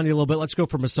comes on you a little bit, let's go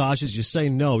for massages, you say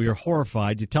no, you're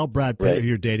horrified, you tell Brad Pitt who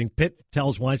you're dating, Pitt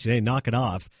tells Weinstein, hey, knock it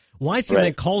off. Weinstein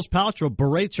then calls Paltrow,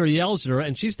 berates her, yells at her,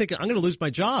 and she's thinking, I'm going to lose my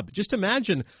job. Just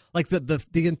imagine, like, the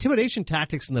intimidation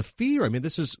tactics and the fear. I mean,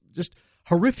 this is just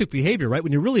horrific behavior, right?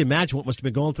 When you really imagine what must have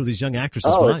been going through these young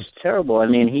actresses' minds. It's terrible. I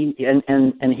mean, he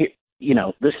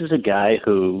this is a guy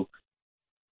who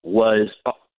was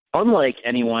unlike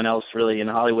anyone else really in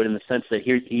Hollywood, in the sense that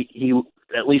he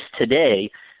at least today,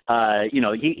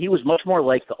 he was much more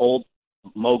like the old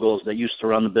moguls that used to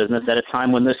run the business at a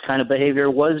time when this kind of behavior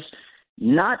was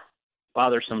not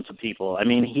bothersome to people. I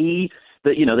mean, he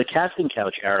the casting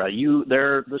couch era.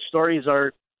 The stories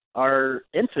are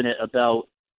infinite about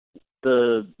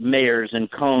the mayors and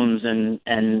Cohns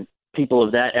and people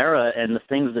of that era and the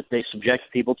things that they subject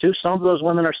people to. Some of those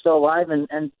women are still alive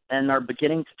and are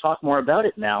beginning to talk more about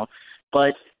it now.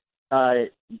 But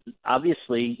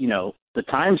obviously, the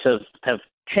times have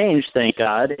changed, thank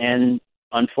God, and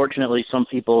unfortunately some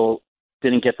people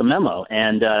didn't get the memo.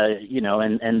 And,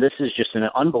 and this is just an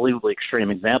unbelievably extreme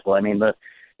example. I mean,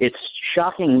 it's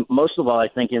shocking, most of all, I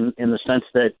think, in the sense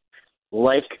that,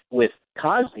 like with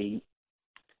Cosby,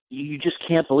 you just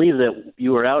can't believe that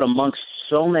you were out amongst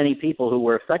so many people who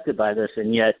were affected by this,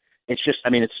 and yet it's just,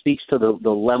 it speaks to the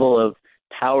level of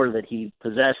power that he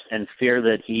possessed and fear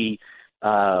that he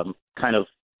kind of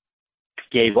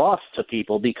gave off to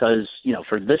people, because,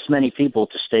 for this many people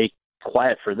to stay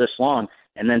quiet for this long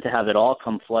and then to have it all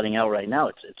come flooding out right now,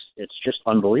 it's just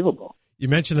unbelievable. You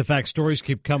mentioned the fact stories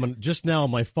keep coming. Just now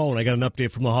on my phone, I got an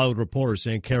update from the Hollywood Reporter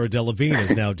saying Cara Delevingne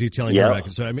is now detailing her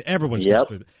record. So, everyone's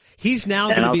he's now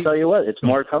going to be... And I'll tell you what, it's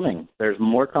more coming. There's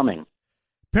more coming.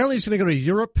 Apparently he's going to go to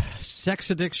Europe,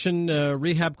 sex addiction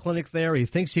rehab clinic there. He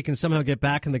thinks he can somehow get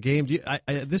back in the game.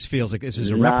 This feels like this is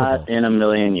irreparable. Not in a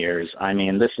million years.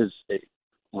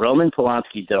 Roman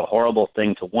Polanski did a horrible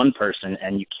thing to one person,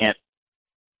 and you can't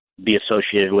be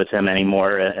associated with him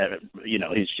anymore.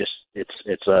 He's just,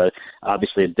 it's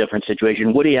obviously a different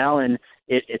situation. Woody Allen,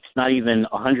 it's not even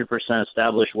 100%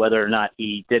 established whether or not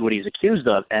he did what he's accused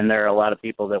of, and there are a lot of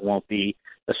people that won't be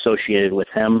associated with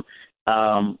him.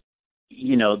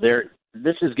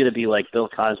 This is going to be like Bill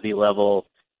Cosby level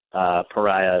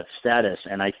pariah status,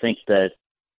 and I think that,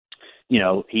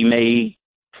 he may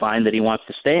find that he wants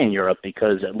to stay in Europe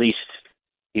because at least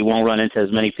he won't run into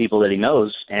as many people that he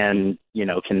knows, and,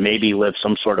 can maybe live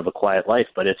some sort of a quiet life.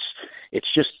 But it's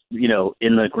just,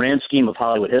 in the grand scheme of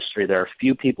Hollywood history, there are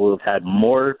few people who have had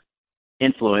more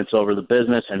influence over the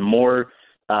business and more,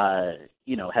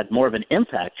 had more of an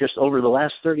impact just over the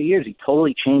last 30 years. He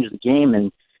totally changed the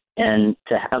game, and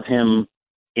to have him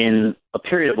in a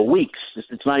period of a week,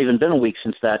 it's not even been a week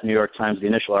since that New York Times, the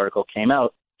initial article came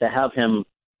out, to have him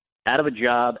out of a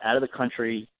job, out of the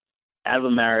country, out of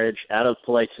a marriage, out of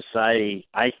polite society,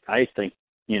 I think,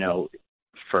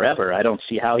 forever. I don't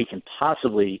see how he can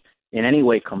possibly in any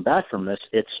way come back from this.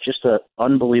 It's just an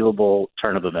unbelievable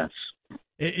turn of events.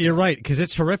 You're right, because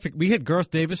it's horrific. We had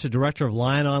Garth Davis, the director of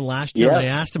Lion, on last year, and I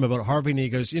asked him about Harvey, and he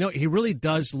goes, he really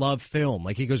does love film.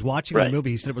 Like, he goes, watching the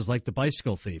movie, he said it was like The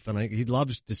Bicycle Thief, and he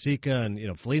loves De Sica and,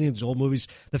 Fellini's old movies.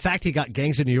 The fact he got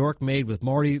Gangs of New York made with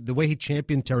Marty, the way he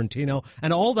championed Tarantino,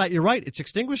 and all that, you're right, it's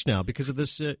extinguished now because of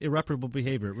this irreparable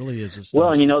behavior. It really is.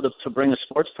 Well, and to bring a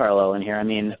sports parallel in here,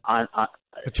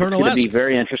 it's going to be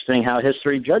very interesting how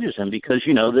history judges him, because,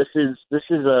 this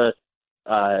is a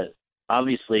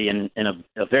obviously in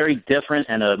a very different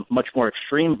and a much more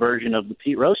extreme version of the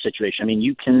Pete Rose situation.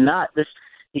 You cannot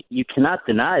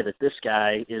deny that this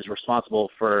guy is responsible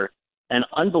for an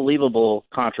unbelievable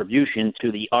contribution to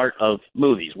the art of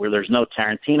movies, where there's no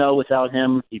Tarantino without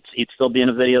him. He'd still be in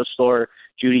a video store.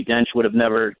 Judi Dench would have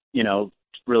never,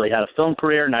 really had a film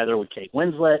career. Neither would Kate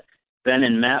Winslet. Ben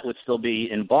and Matt would still be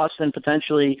in Boston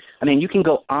potentially. You can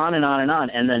go on and on and on.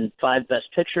 And then 5 Best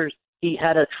Pictures. He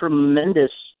had a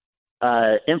tremendous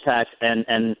impact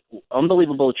and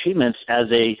unbelievable achievements as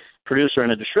a producer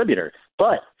and a distributor.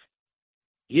 But,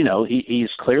 he's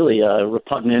clearly a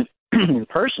repugnant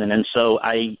person. And so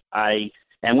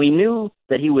and we knew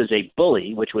that he was a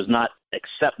bully, which was not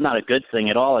a good thing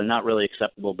at all and not really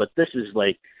acceptable. But this is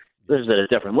at a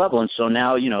different level. And so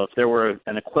now, if there were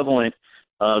an equivalent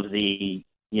of the,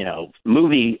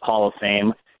 movie Hall of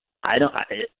Fame, I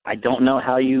don't know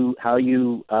how you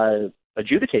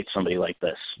adjudicate somebody like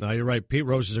this. No, you're right. Pete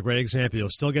Rose is a great example. You'll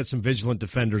still get some vigilant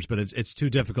defenders, but it's too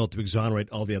difficult to exonerate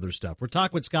all the other stuff. We're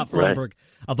talking with Scott Feinberg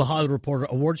of The Hollywood Reporter.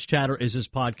 Awards Chatter is his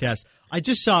podcast. I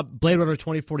just saw Blade Runner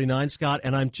 2049, Scott,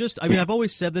 and I've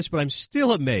always said this, but I'm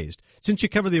still amazed. Since you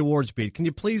cover the awards beat, can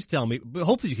you please tell me,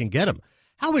 hopefully you can get him,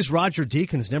 how is Roger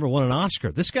Deakins never won an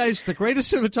Oscar? This guy's the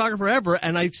greatest cinematographer ever,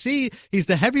 and I see he's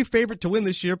the heavy favorite to win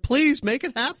this year. Please make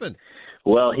it happen.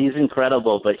 Well, he's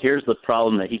incredible, but here's the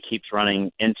problem that he keeps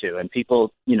running into. And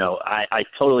people, I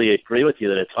totally agree with you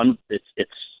that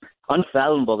it's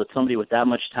unfathomable that somebody with that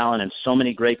much talent and so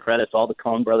many great credits, all the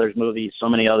Coen Brothers movies, so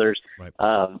many others,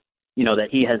 that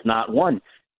he has not won.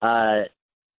 And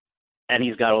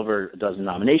he's got over a dozen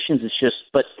nominations.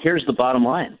 But here's the bottom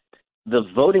line. The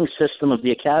voting system of the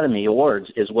Academy Awards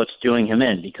is what's doing him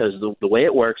in, because the way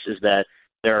it works is that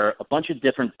there are a bunch of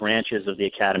different branches of the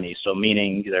Academy. So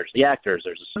meaning there's the actors,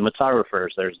 there's the cinematographers,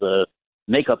 there's the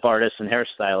makeup artists and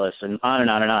hairstylists, and on and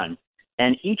on and on.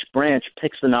 and each branch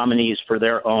picks the nominees for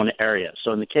their own area.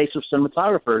 So in the case of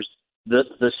cinematographers, the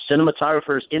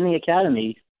cinematographers in the Academy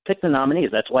pick the nominees.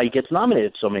 That's why he gets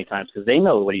nominated so many times, because they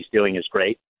know what he's doing is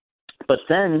great. But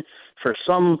then, for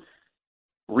some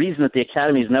reason that the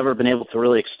Academy has never been able to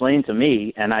really explain to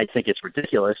me, and I think it's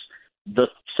ridiculous, the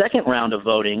second round of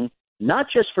voting, not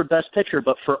just for Best Picture,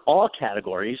 but for all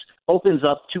categories, opens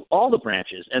up to all the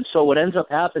branches. And so what ends up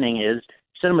happening is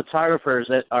cinematographers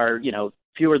that are,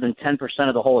 fewer than 10%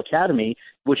 of the whole Academy,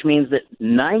 which means that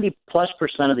 90+%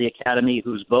 of the Academy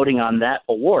who's voting on that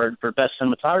award for Best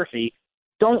Cinematography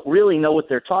don't really know what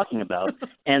they're talking about.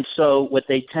 And so what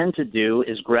they tend to do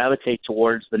is gravitate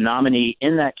towards the nominee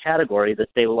in that category that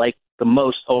they like the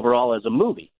most overall as a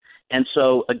movie. And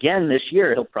so, again, this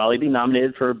year, he'll probably be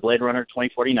nominated for Blade Runner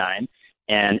 2049,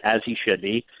 and as he should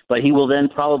be, but he will then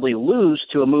probably lose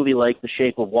to a movie like The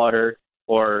Shape of Water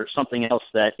or something else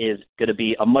that is going to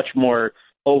be a much more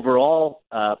overall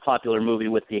popular movie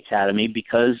with the Academy,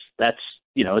 because that's,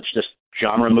 it's just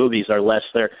genre movies are less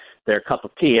their cup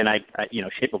of tea. And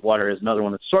Shape of Water is another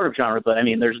one that's sort of genre, but I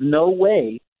mean, there's no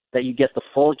way that you get the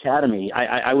full Academy.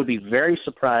 I would be very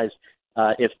surprised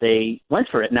if they went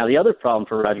for it. Now, the other problem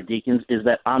for Roger Deakins is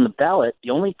that on the ballot, the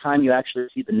only time you actually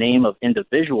see the name of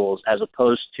individuals as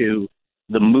opposed to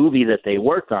the movie that they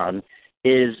worked on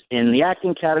is in the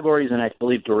acting categories and I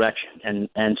believe direction.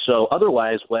 And so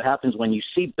otherwise, what happens when you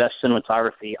see Best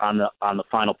Cinematography on the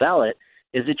final ballot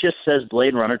is it just says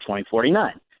Blade Runner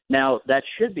 2049. Now, that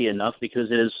should be enough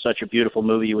because it is such a beautiful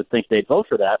movie, you would think they'd vote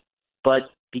for that.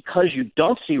 But because you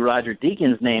don't see Roger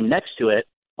Deakins' name next to it,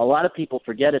 a lot of people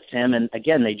forget it's him, and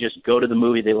again, they just go to the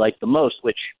movie they like the most,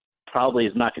 which probably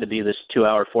is not going to be this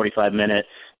 2-hour, 45-minute,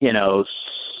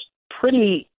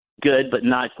 pretty good but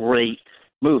not great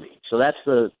movie. So that's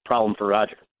the problem for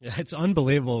Roger. Yeah, it's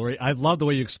unbelievable. I love the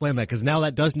way you explain that, because now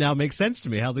that does now make sense to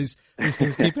me, how these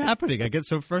things keep happening. I get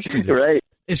so frustrated. Right.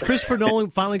 Is Christopher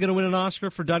Nolan finally going to win an Oscar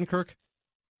for Dunkirk?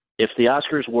 If the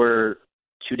Oscars were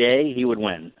today, he would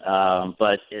win.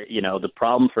 But the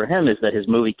problem for him is that his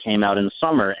movie came out in the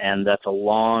summer, and that's a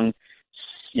long,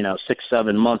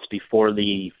 6-7 months before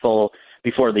the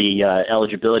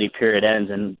eligibility period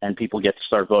ends and people get to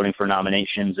start voting for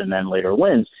nominations and then later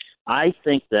wins. I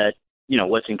think that,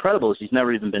 what's incredible is he's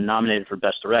never even been nominated for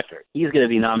Best Director. He's going to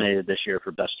be nominated this year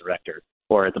for Best Director,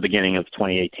 or at the beginning of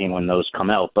 2018 when those come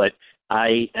out. But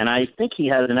I think he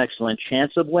has an excellent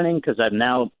chance of winning, because I've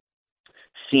now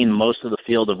seen most of the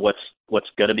field of what's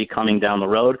going to be coming down the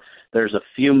road. There's a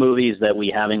few movies that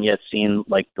we haven't yet seen,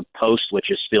 like The Post,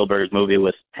 which is Spielberg's movie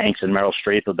with Hanks and Meryl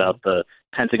Streep about the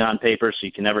Pentagon Papers, so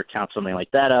you can never count something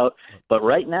like that out. But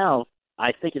right now,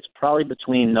 I think it's probably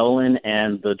between Nolan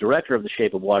and the director of The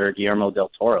Shape of Water, Guillermo del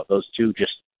Toro. Those two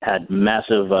just had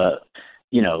massive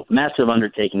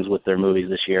undertakings with their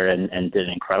movies this year and did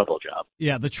an incredible job.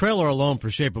 Yeah, the trailer alone for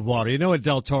Shape of Water. What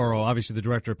Del Toro, obviously the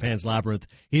director of Pan's Labyrinth,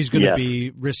 he's going to be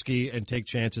risky and take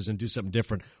chances and do something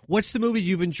different. What's the movie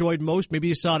you've enjoyed most? Maybe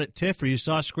you saw it at TIFF, or you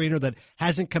saw a screener that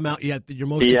hasn't come out yet that you're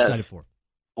most excited for?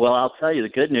 Well, I'll tell you, the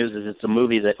good news is it's a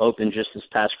movie that opened just this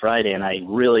past Friday, and I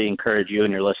really encourage you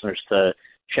and your listeners to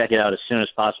check it out as soon as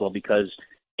possible, because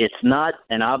it's not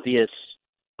an obvious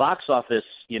box office,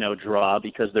 draw,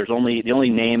 because the only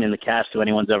name in the cast who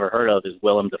anyone's ever heard of is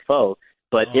Willem Dafoe,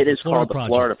 but it is called The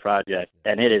Florida Project,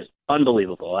 and it is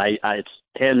unbelievable. It's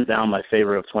hands down my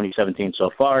favorite of 2017 so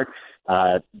far,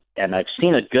 and I've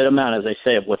seen a good amount, as I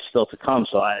say, of what's still to come,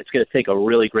 so it's going to take a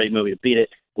really great movie to beat it.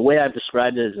 The way I've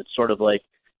described it is it's sort of like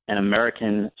an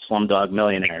American Slumdog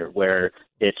Millionaire, where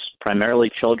it's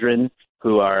primarily children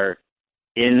who are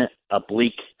in a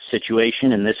bleak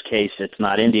situation. In this case, it's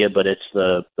not India, but it's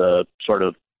the sort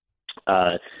of,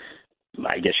 I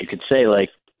guess you could say, like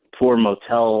poor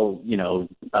motel,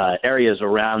 areas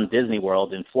around Disney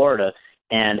World in Florida,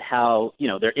 and how,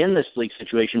 they're in this bleak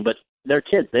situation, but they're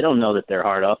kids. They don't know that they're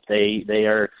hard up. They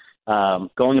are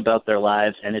going about their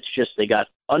lives, and it's just, they got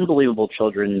unbelievable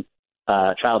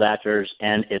child actors,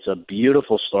 and it's a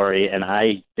beautiful story, and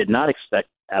I did not expect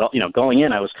at all, going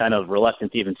in, I was kind of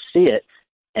reluctant to even see it,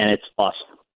 and it's awesome.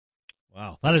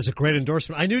 Wow, that is a great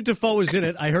endorsement. I knew Dafoe was in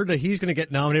it. I heard that he's going to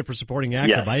get nominated for supporting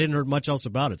actor, but I didn't heard much else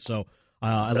about it. So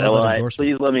I love that endorsement.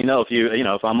 Please let me know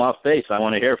if I'm off base. I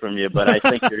want to hear from you, but I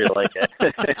think you're going to like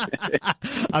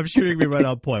it. I'm shooting me right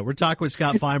on point. We're talking with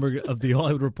Scott Feinberg of The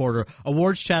Hollywood Reporter.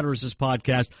 Awards Chatter is his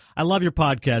podcast. I love your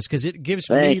podcast because it gives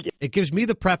me It gives me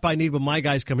the prep I need when my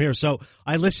guys come here. So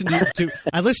I listened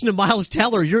to Miles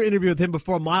Teller, your interview with him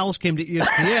before Miles came to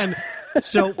ESPN.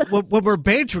 So when we're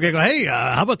bantering, I go, hey,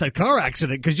 how about that car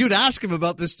accident? Because you'd ask him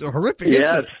about this horrific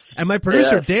incident. And my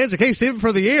producer, Dan's like, hey, save it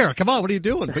for the air. Come on, what are you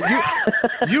doing?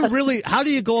 But you really, how do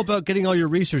you go about getting all your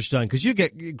research done? Because you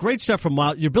get great stuff from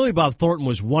Miles. Your Billy Bob Thornton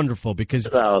was wonderful because.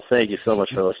 Oh, thank you so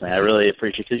much for listening. I really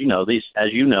appreciate it. Because, these,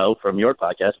 as you know from your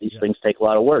podcast, these things take a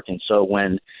lot of work. And so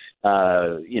when,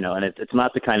 and it's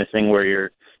not the kind of thing where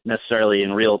you're necessarily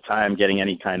in real time getting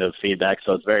any kind of feedback.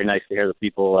 So it's very nice to hear that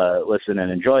people listen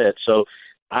and enjoy it. So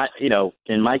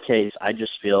in my case, I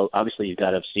just feel obviously you've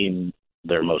got to have seen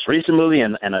their most recent movie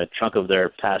and a chunk of their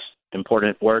past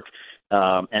important work.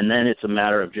 And then it's a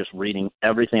matter of just reading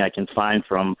everything I can find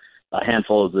from a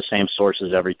handful of the same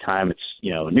sources every time. It's,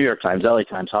 New York Times, LA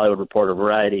Times, Hollywood Reporter,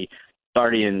 Variety,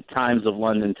 Guardian, Times of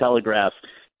London, Telegraph,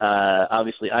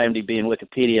 obviously IMDb and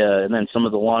Wikipedia, and then some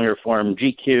of the longer form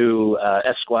GQ,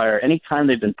 Esquire, anytime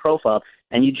they've been profiled.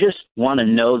 And you just want to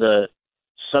know the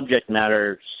subject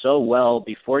matter so well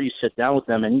before you sit down with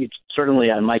them. And you certainly,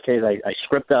 in my case, I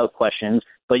script out questions,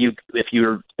 but if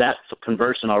you're that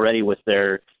conversant already with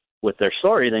their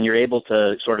story, then you're able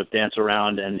to sort of dance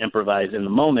around and improvise in the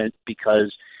moment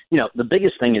because, the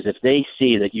biggest thing is if they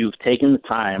see that you've taken the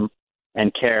time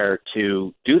and care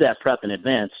to do that prep in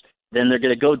advance, then they're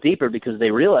going to go deeper because they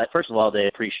realize, first of all, they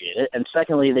appreciate it. And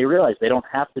secondly, they realize they don't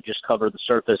have to just cover the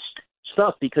surface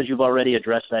stuff because you've already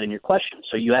addressed that in your question.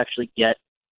 So you actually get,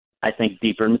 I think,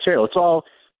 deeper material. It's all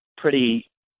pretty,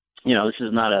 this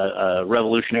is not a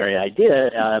revolutionary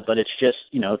idea, but it's just,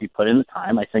 if you put in the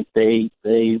time, I think they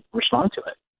respond to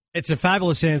it. It's a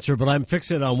fabulous answer, but I'm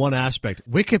fixated on one aspect.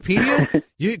 Wikipedia?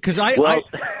 Because I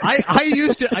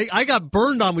used to, I got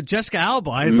burned on with Jessica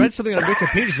Alba. I read something on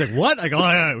Wikipedia. She's like, what? I go,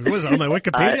 was it on my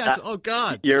Wikipedia? I said, oh,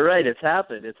 God. You're right. It's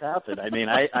happened. I mean,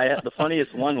 I the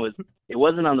funniest one was, it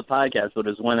wasn't on the podcast, but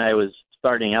it was when I was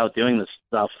starting out doing this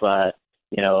stuff, I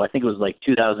think it was like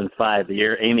 2005, the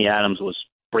year Amy Adams was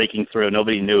breaking through.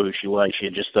 Nobody knew who she was. She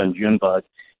had just done Junebug.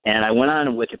 And I went on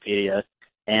Wikipedia,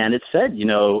 and it said,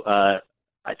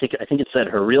 I think it said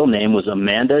her real name was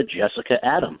Amanda Jessica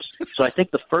Adams. So I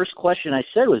think the first question I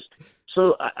said was,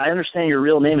 so I understand your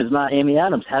real name is not Amy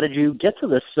Adams. How did you get to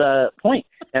this point?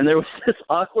 And there was this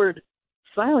awkward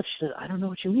silence. She said, I don't know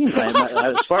what you mean.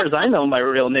 As far as I know, my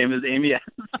real name is Amy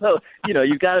Adams. So,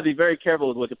 you've got to be very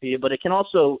careful with Wikipedia, but it can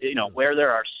also, where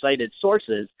there are cited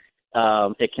sources,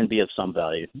 it can be of some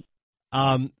value.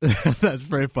 That's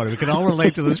very funny. We can all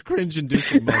relate to those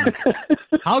cringe-inducing moments.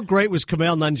 How great was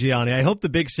Kumail Nanjiani? I hope The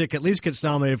Big Sick at least gets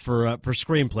nominated for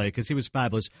screenplay because he was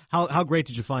fabulous. How great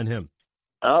did you find him?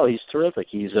 Oh, he's terrific.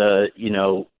 He's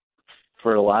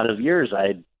for a lot of years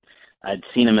I'd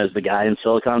seen him as the guy in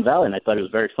Silicon Valley, and I thought it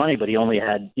was very funny. But he only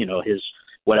had his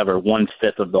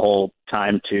 1/5 of the whole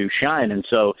time to shine, and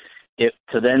so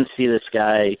to then see this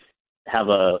guy have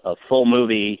a full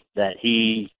movie that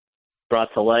he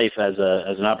brought to life as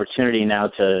an opportunity now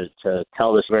to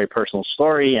tell this very personal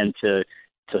story and to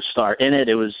star in it.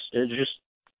 It was just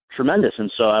tremendous.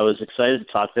 And so I was excited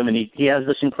to talk to him. And he has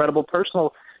this incredible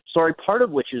personal story, part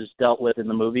of which is dealt with in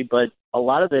the movie, but a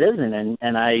lot of it isn't.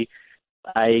 And I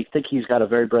think he's got a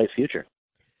very bright future.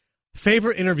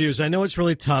 Favorite interviews? I know it's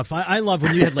really tough. I love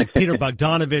when you had like Peter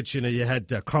Bogdanovich, you had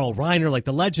Carl Reiner, like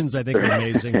the legends I think are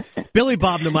amazing. Billy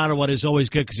Bob, no matter what, is always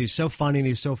good because he's so funny and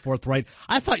he's so forthright.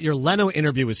 I thought your Leno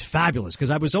interview was fabulous because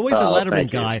I was always a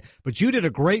Letterman guy, but you did a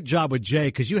great job with Jay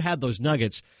because you had those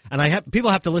nuggets. And people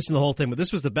have to listen to the whole thing, but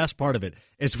this was the best part of it,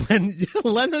 is when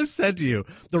Leno said to you,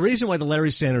 the reason why the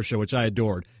Larry Sanders Show, which I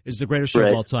adored, is the greatest show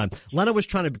of all time. Leno was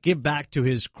trying to give back to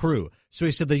his crew. So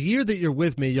he said, the year that you're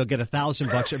with me, you'll get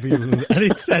 $1,000 every year. And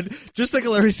he said, just like a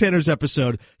Larry Sanders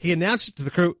episode, he announced it to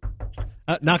the crew.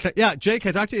 Jay, can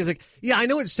I talk to you? He's like, I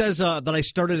know it says that I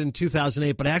started in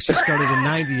 2008, but I actually started in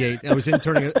 98. I was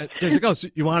interning. Jay's like, so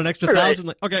you want an extra $1,000?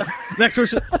 Like, okay. Next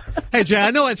person. Hey, Jay,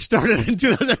 I know it started in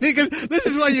 2008 because this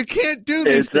is why you can't do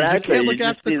these things. You can't look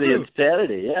after the crew. The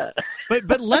insanity, yeah.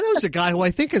 But Leno's a guy who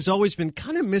I think has always been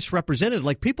kind of misrepresented.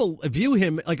 Like people view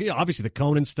him like obviously the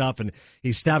Conan stuff, and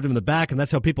he stabbed him in the back, and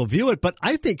that's how people view it. But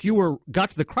I think you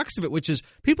got to the crux of it, which is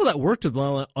people that worked with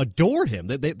Leno adore him.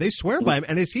 They swear by him,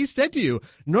 and as he said to you,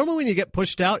 normally when you get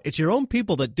pushed out, it's your own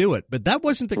people that do it. But that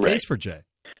wasn't the case for Jay.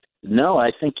 No,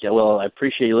 I think. Well, I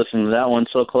appreciate you listening to that one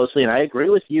so closely, and I agree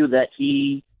with you that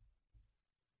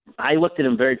I looked at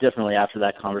him very differently after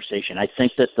that conversation. I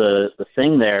think that the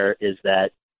thing there is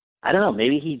that, I don't know,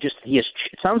 maybe it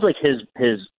sounds like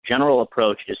his general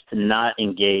approach is to not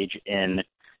engage in,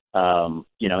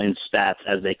 in stats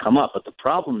as they come up. But the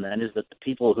problem then is that the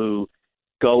people who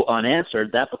go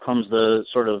unanswered, that becomes the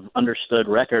sort of understood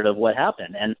record of what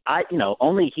happened. And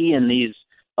only he and these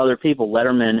other people,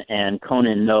 Letterman and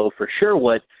Conan, know for sure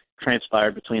what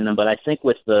transpired between them. But I think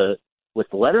with the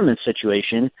Letterman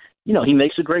situation, he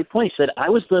makes a great point. He said, I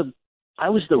was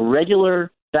the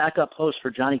regular backup host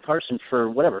for Johnny Carson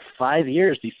for 5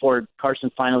 years before Carson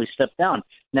finally stepped down.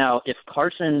 Now, if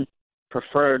Carson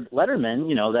preferred Letterman,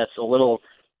 that's a little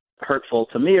hurtful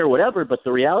to me or whatever, but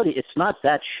the reality, it's not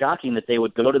that shocking that they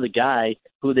would go to the guy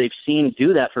who they've seen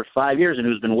do that for 5 years and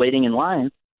who's been waiting in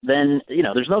line. Then,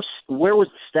 where was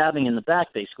the stabbing in the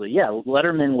back, basically? Yeah,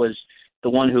 Letterman was the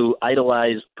one who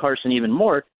idolized Carson even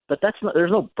more, but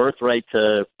there's no birthright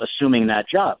to assuming that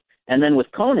job. And then with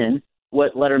Conan,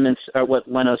 what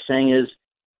Leno's saying is,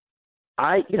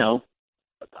 I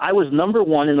was number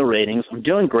one in the ratings. I'm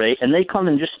doing great. And they come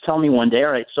and just tell me one day,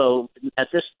 all right, so at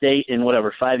this date in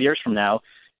 5 years from now,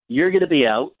 you're going to be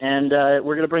out and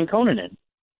we're going to bring Conan in.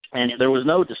 And there was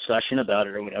no discussion about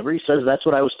it or whatever. He says, that's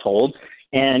what I was told.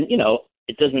 And, he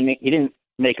didn't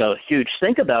make a huge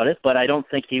stink about it, but I don't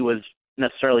think he was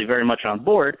necessarily very much on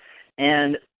board.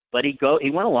 But he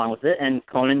went along with it, and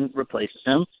Conan replaces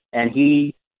him. And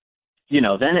he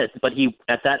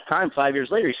at that time, 5 years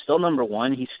later, he's still number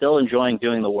one. He's still enjoying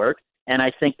doing the work. And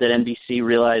I think that NBC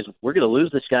realized, we're going to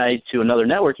lose this guy to another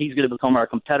network. He's going to become our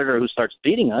competitor who starts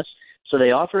beating us. So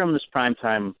they offer him this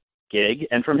primetime gig.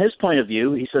 And from his point of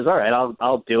view, he says, all right,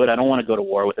 I'll do it. I don't want to go to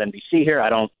war with NBC here. I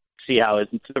don't see how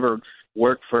it's ever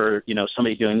worked for,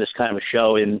 somebody doing this kind of a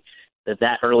show in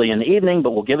that early in the evening,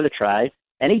 but we'll give it a try.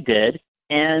 And he did.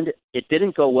 And it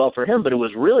didn't go well for him, but it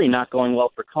was really not going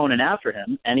well for Conan after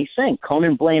him. And he's saying,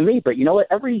 Conan blamed me. But you know what?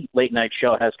 Every late night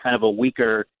show has kind of a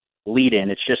weaker lead in.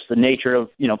 It's just the nature of,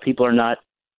 people are not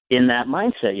in that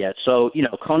mindset yet. So,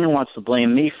 Conan wants to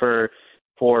blame me for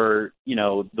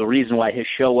the reason why his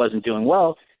show wasn't doing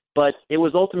well. But it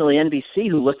was ultimately NBC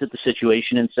who looked at the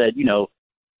situation and said,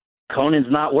 Conan's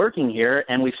not working here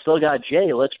and we've still got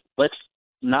Jay. Let's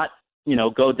not,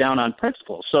 go down on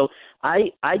principle. So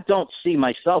I don't see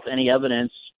myself any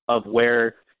evidence of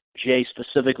where Jay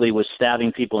specifically was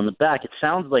stabbing people in the back. It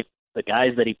sounds like the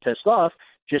guys that he pissed off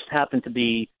just happened to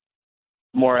be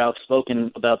more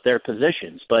outspoken about their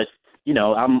positions. But,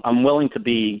 I'm willing to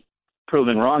be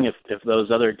proven wrong if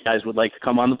those other guys would like to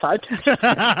come on the podcast.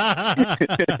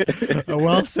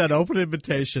 Well said. Open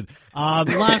invitation.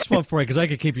 Last one for you, because I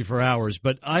could keep you for hours.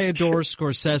 But I adore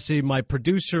Scorsese. My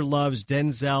producer loves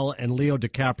Denzel and Leo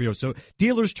DiCaprio. So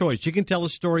dealer's choice. You can tell a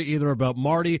story either about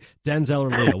Marty, Denzel, or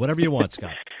Leo. Whatever you want,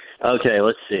 Scott. Okay,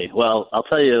 let's see. Well, I'll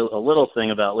tell you a little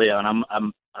thing about Leo, and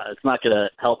I'm it's not going to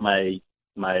help my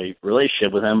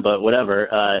relationship with him, but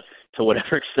whatever. To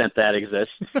whatever extent that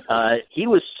exists. He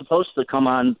was supposed to come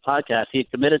on the podcast. He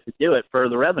had committed to do it for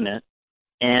The Revenant.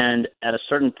 And at a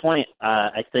certain point,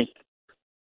 I think,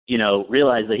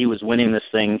 realized that he was winning this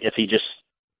thing if he just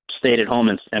stayed at home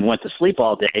and went to sleep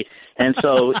all day. And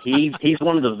so he's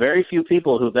one of the very few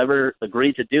people who've ever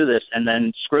agreed to do this and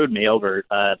then screwed me over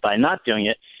by not doing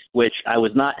it, which I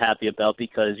was not happy about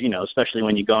because, especially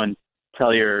when you go and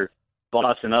tell your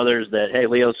boss and others that, hey,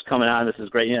 Leo's coming on, this is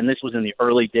great. And this was in the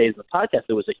early days of the podcast.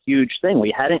 It was a huge thing.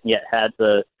 We hadn't yet had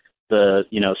the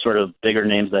sort of bigger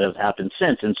names that have happened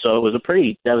since. And so it was a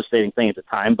pretty devastating thing at the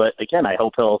time. But again, I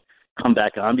hope he'll come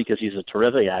back on because he's a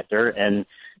terrific actor. And,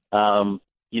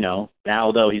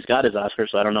 now though he's got his Oscar,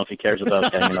 so I don't know if he cares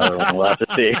about getting another one. We'll have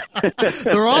to see.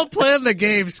 They're all playing the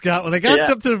game, Scott. When they got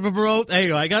something to promote, hey,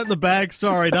 I got it in the bag.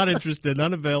 Sorry, not interested,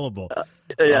 unavailable.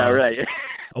 Right.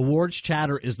 Awards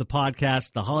Chatter is the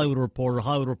podcast, The Hollywood Reporter,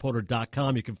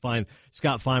 HollywoodReporter.com. You can find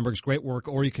Scott Feinberg's great work,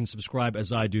 or you can subscribe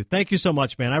as I do. Thank you so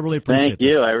much, man. I really appreciate it.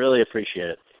 Thank you. I really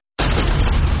appreciate it.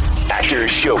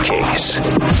 Actors Showcase.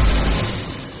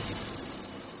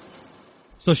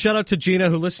 So shout out to Gina,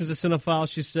 who listens to Cinephile.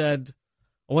 She said,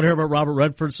 I want to hear about Robert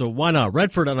Redford, so why not?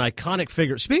 Redford, an iconic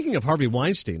figure. Speaking of Harvey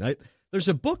Weinstein, there's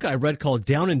a book I read called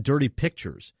Down and Dirty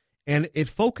Pictures, and it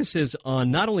focuses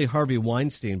on not only Harvey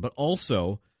Weinstein, but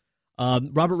also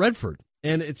Robert Redford.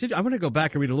 And I'm going to go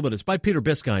back and read a little bit. It's by Peter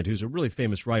Biskind, who's a really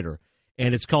famous writer,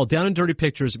 and it's called Down and Dirty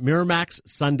Pictures, Miramax,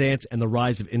 Sundance, and the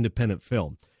Rise of Independent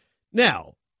Film.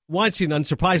 Now, Weinstein,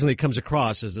 unsurprisingly, comes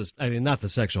across as this, not the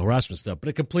sexual harassment stuff, but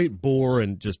a complete bore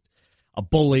and just a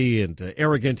bully and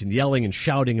arrogant and yelling and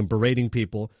shouting and berating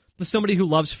people. But somebody who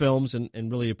loves films and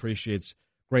really appreciates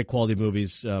great quality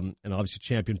movies and obviously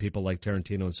champion people like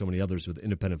Tarantino and so many others with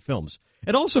independent films.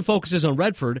 It also focuses on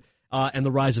Redford and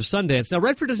the rise of Sundance. Now,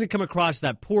 Redford doesn't come across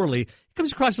that poorly. He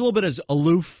comes across a little bit as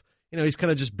aloof. He's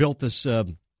kind of just built this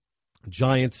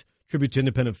giant tribute to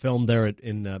independent film there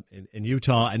in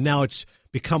Utah, and now it's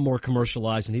become more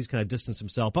commercialized, and he's kind of distanced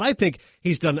himself. But I think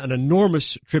he's done an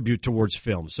enormous tribute towards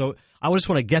film. So I just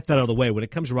want to get that out of the way. When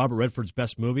it comes to Robert Redford's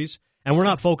best movies, and we're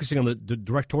not focusing on the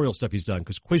directorial stuff he's done,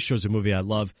 because Quiz Show is a movie I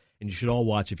love, and you should all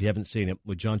watch if you haven't seen it,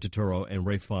 with John Turturro and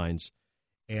Ralph Fiennes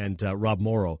and Rob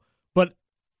Morrow. But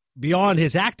beyond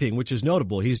his acting, which is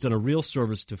notable, he's done a real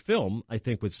service to film, I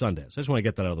think, with Sundance. I just want to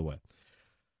get that out of the way.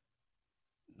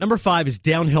 Number 5 is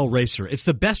Downhill Racer. It's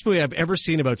the best movie I've ever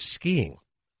seen about skiing.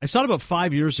 I saw it about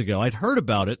 5 years ago. I'd heard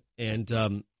about it, and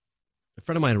a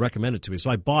friend of mine recommended it to me,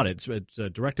 so I bought it.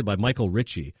 It's directed by Michael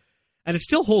Ritchie, and it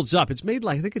still holds up. It's made,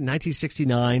 I think, in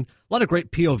 1969. A lot of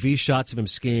great POV shots of him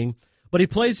skiing, but he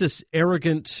plays this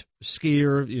arrogant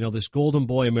skier, this golden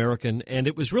boy American, and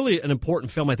it was really an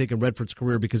important film, I think, in Redford's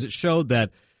career because it showed that,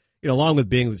 along with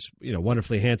being this,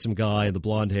 wonderfully handsome guy and the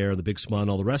blonde hair and the big smile and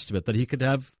all the rest of it, that he could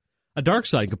have a dark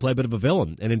side, could play a bit of a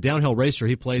villain. And in Downhill Racer,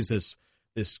 he plays this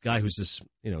guy who's this,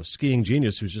 skiing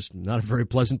genius who's just not a very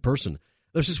pleasant person.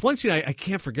 There's this one scene I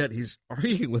can't forget. He's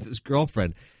arguing with his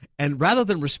girlfriend, and rather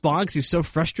than respond because he's so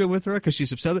frustrated with her because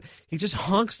she's upset, he just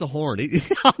honks the horn.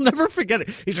 I'll never forget it.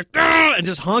 He's like, "Argh!" and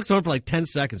just honks the horn for like 10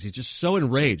 seconds. He's just so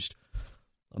enraged.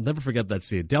 I'll never forget that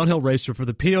scene. Downhill Racer for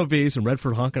the POVs and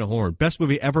Redford honking a horn. Best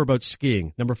movie ever about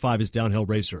skiing. Number 5 is Downhill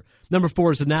Racer. Number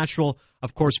 4 is The Natural.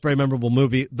 Of course, very memorable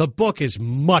movie. The book is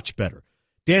much better.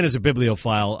 Dan is a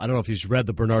bibliophile. I don't know if he's read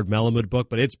the Bernard Malamud book,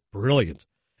 but it's brilliant.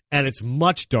 And it's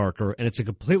much darker, and it's a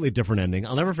completely different ending.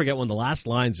 I'll never forget one of the last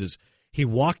lines is he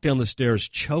walked down the stairs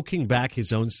choking back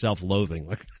his own self-loathing.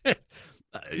 Like,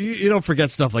 you don't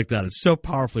forget stuff like that. It's so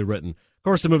powerfully written. Of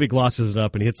course, the movie glosses it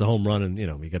up, and he hits a home run, and,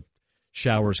 you get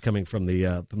showers coming from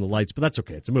the lights, but that's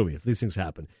okay. It's a movie. If these things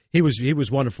happen. He was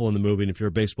wonderful in the movie, and if you're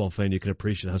a baseball fan, you can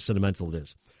appreciate how sentimental it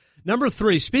is. Number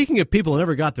 3, speaking of people who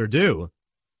never got their due,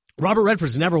 Robert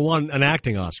Redford's never won an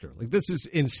acting Oscar. Like, this is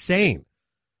insane.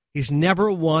 He's never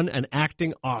won an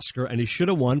acting Oscar, and he should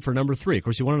have won for number 3. Of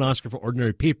course, he won an Oscar for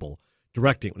Ordinary People,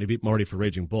 directing, when he beat Marty for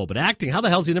Raging Bull. But acting, how the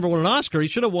hell has he never won an Oscar? He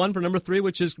should have won for number 3,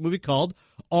 which is a movie called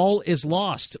All Is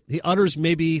Lost. He utters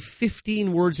maybe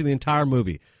 15 words in the entire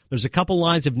movie. There's a couple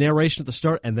lines of narration at the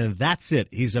start, and then that's it.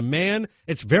 He's a man.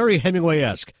 It's very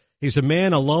Hemingway-esque. He's a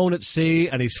man alone at sea,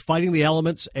 and he's fighting the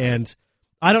elements, and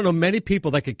I don't know many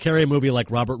people that could carry a movie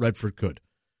like Robert Redford could.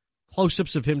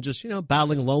 Close-ups of him just,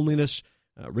 battling loneliness,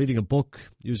 reading a book,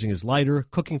 using his lighter,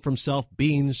 cooking for himself,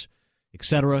 beans,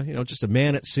 etc. Just a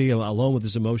man at sea alone with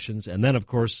his emotions. And then, of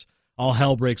course, all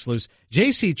hell breaks loose.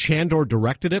 J.C. Chandor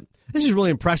directed it. This is really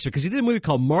impressive because he did a movie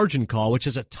called Margin Call, which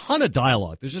has a ton of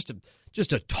dialogue. There's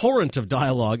just a torrent of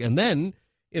dialogue. And then,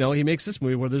 he makes this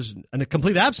movie where there's a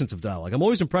complete absence of dialogue. I'm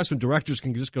always impressed when directors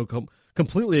can just go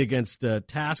completely against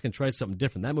task and try something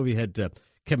different. That movie had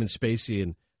Kevin Spacey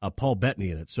and Paul Bettany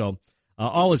in it. So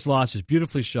All Is Lost is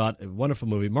beautifully shot, a wonderful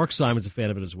movie. Mark Simon's a fan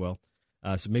of it as well,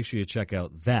 so make sure you check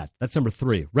out that. That's number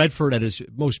 3, Redford at his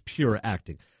most pure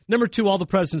acting. Number 2, All the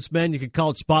President's Men. You could call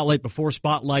it Spotlight before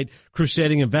Spotlight,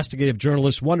 crusading investigative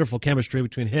journalist, wonderful chemistry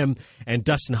between him and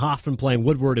Dustin Hoffman playing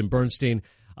Woodward and Bernstein.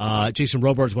 Jason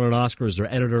Robards won an Oscar as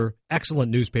their editor.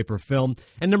 Excellent newspaper film.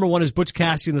 And number 1 is Butch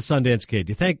Cassidy and the Sundance Kid.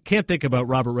 You can't think about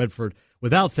Robert Redford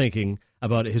without thinking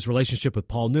about his relationship with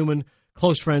Paul Newman.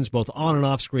 Close friends, both on and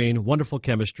off screen, wonderful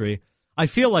chemistry. I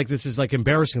feel like this is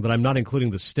embarrassing that I'm not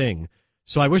including The Sting.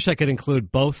 So I wish I could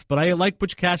include both, but I like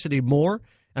Butch Cassidy more,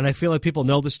 and I feel like people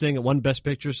know The Sting. It won Best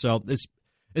Picture, so this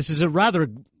is a rather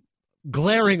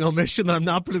glaring omission that I'm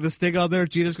not putting The Sting on there.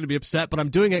 Gina's going to be upset, but I'm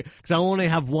doing it because I only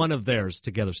have one of theirs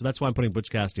together, so that's why I'm putting Butch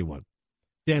Cassidy 1.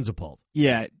 Dan's appalled.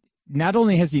 Yeah. Not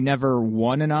only has he never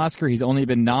won an Oscar, he's only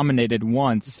been nominated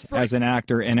once as an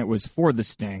actor, and it was for The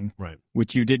Sting, right?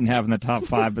 Which you didn't have in the top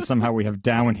 5, but somehow we have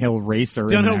Downhill Racer.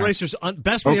 Downhill Racer's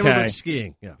best movie ever about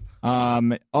skiing. Yeah.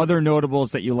 Other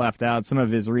notables that you left out, some of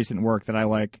his recent work that I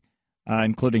like,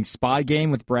 including Spy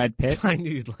Game with Brad Pitt. I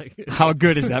knew you'd like it. How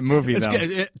good is that movie,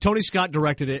 though? Tony Scott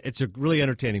directed it. It's a really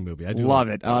entertaining movie. I do love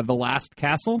it. The Last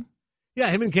Castle? Yeah,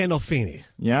 him and Gandolfini.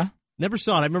 Yeah? Never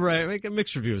saw it. I remember I make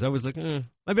mixed reviews. I was like,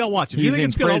 maybe I'll watch it. He's you think in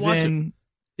it's good? prison. I'll watch it.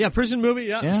 Yeah, prison movie.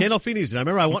 Yeah. Gandolfini's in it.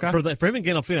 I remember for him and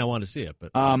Gandolfini, I wanted to see it.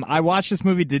 But I watched this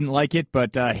movie, didn't like it,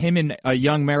 but him and a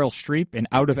young Meryl Streep in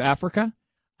Out of Africa.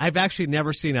 I've actually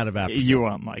never seen Out of Africa. You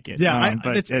won't like it. Yeah,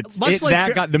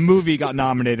 the movie got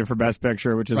nominated for Best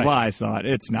Picture, which is why I saw it.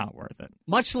 It's not worth it.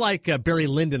 Much like Barry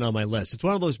Lyndon on my list. It's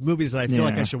one of those movies that I feel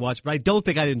like I should watch, but I don't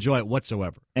think I'd enjoy it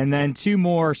whatsoever. And then 2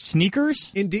 more,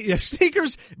 Sneakers. Indeed, yeah,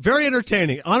 Sneakers, very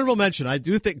entertaining. Honorable mention. I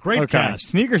do think great cast.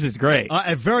 Sneakers is great.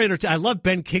 Very entertaining. I love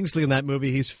Ben Kingsley in that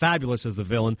movie. He's fabulous as the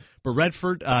villain. But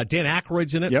Redford, Dan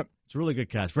Aykroyd's in it. Yep. It's a really good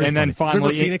cast. Very and funny. then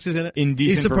finally, River Phoenix is in it.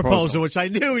 Indecent Proposal, which I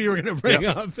knew you were going to bring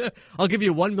up. I'll give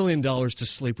you $1 million to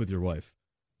sleep with your wife.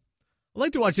 I'd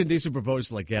like to watch Indecent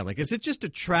Proposal again. Like, is it just a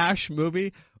trash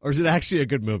movie, or is it actually a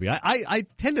good movie? I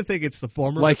tend to think it's the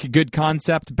former. Like a good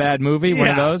concept, bad movie, one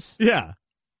of those? Yeah.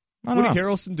 I don't Woody know.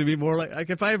 Harrelson to be more like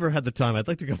if I ever had the time, I'd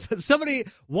like to go. Somebody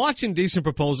watch Indecent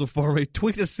Proposal for me.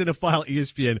 Tweet a Cinephile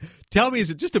ESPN. Tell me,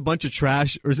 is it just a bunch of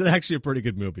trash, or is it actually a pretty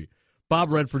good movie? Bob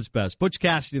Redford's Best, Butch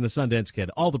Cassidy and the Sundance Kid,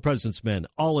 All the President's Men,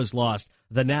 All Is Lost,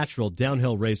 The Natural,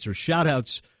 Downhill Racer.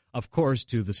 Shout-outs, of course,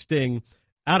 to The Sting,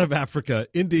 Out of Africa,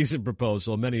 Indecent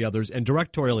Proposal, many others. And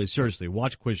directorially, seriously,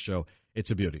 watch Quiz Show.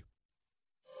 It's a beauty.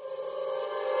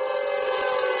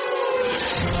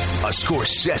 A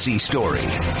Scorsese story.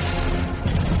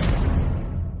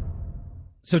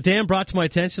 So Dan brought to my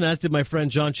attention, as did my friend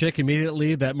John Chick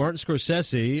immediately, that Martin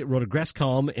Scorsese wrote a guest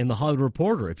column in The Hollywood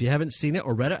Reporter. If you haven't seen it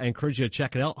or read it, I encourage you to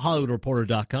check it out,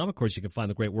 HollywoodReporter.com. Of course, you can find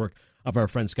the great work of our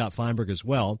friend Scott Feinberg as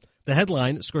well. The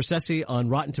headline, Scorsese on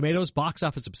Rotten Tomatoes, Box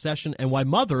Office Obsession, and Why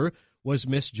Mother Was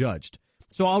Misjudged.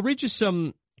 So I'll read you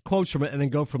some quotes from it and then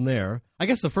go from there. I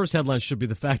guess the first headline should be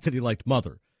the fact that he liked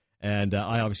Mother, and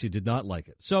I obviously did not like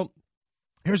it. So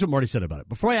here's what Marty said about it.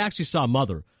 Before I actually saw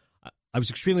Mother, I was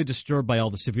extremely disturbed by all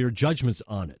the severe judgments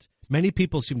on it. Many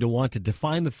people seem to want to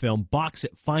define the film, box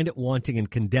it, find it wanting, and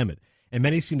condemn it. And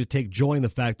many seem to take joy in the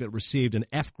fact that it received an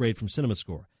F grade from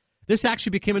CinemaScore. This actually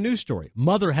became a news story.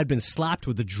 Mother had been slapped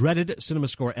with the dreaded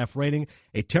CinemaScore F rating,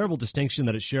 a terrible distinction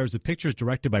that it shares with pictures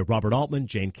directed by Robert Altman,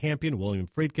 Jane Campion, William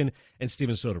Friedkin, and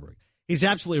Steven Soderbergh. He's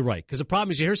absolutely right, because the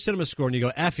problem is you hear CinemaScore and you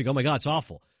go F, you go, oh my God, it's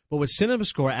awful. But with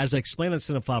CinemaScore, as I explained on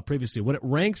Cinephile previously, what it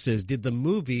ranks is, did the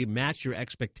movie match your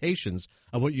expectations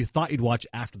of what you thought you'd watch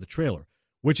after the trailer?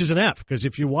 Which is an F, because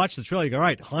if you watch the trailer, you go, all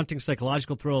right, haunting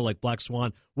psychological thriller like Black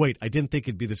Swan. Wait, I didn't think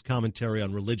it'd be this commentary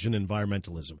on religion and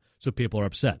environmentalism, so people are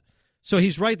upset. So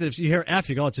he's right that if you hear F,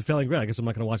 you go, oh, it's a failing grade. I guess I'm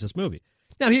not going to watch this movie.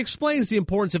 Now, he explains the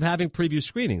importance of having preview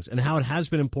screenings and how it has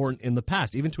been important in the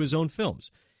past, even to his own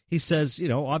films. He says, you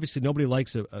know, obviously nobody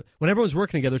likes it. When everyone's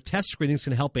working together, test screenings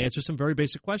can help answer some very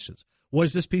basic questions.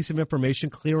 Was this piece of information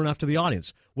clear enough to the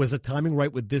audience? Was the timing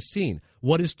right with this scene?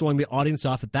 What is throwing the audience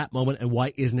off at that moment, and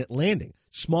why isn't it landing?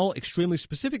 Small, extremely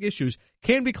specific issues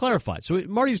can be clarified. So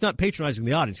Marty's not patronizing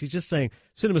the audience. He's just saying,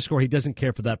 CinemaScore, he doesn't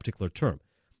care for that particular term.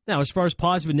 Now, as far as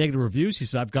positive and negative reviews, he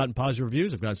said, I've gotten positive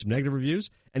reviews, I've gotten some negative reviews,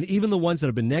 and even the ones that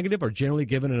have been negative are generally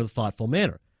given in a thoughtful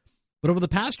manner. But over the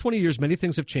past 20 years, many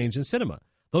things have changed in cinema.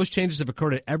 Those changes have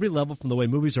occurred at every level, from the way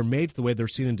movies are made to the way they're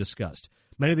seen and discussed.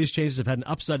 Many of these changes have had an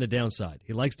upside and a downside.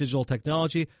 He likes digital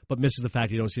technology, but misses the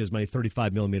fact you don't see as many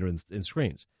 35mm in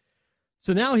screens.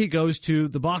 So now he goes to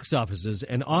the box offices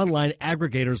and online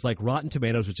aggregators like Rotten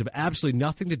Tomatoes, which have absolutely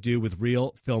nothing to do with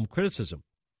real film criticism.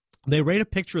 They rate a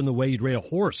picture in the way you'd rate a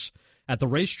horse at the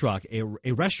racetrack,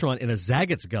 a restaurant in a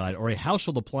Zaggett's Guide, or a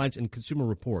household appliance in Consumer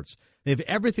Reports. They have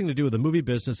everything to do with the movie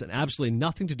business and absolutely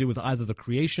nothing to do with either the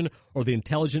creation or the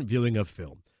intelligent viewing of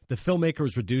film. The filmmaker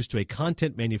is reduced to a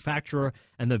content manufacturer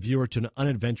and the viewer to an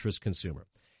unadventurous consumer.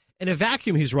 In a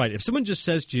vacuum, he's right. If someone just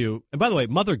says to you, and by the way,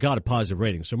 Mother got a positive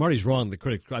rating, so Marty's wrong. The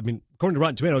critic, I mean, according to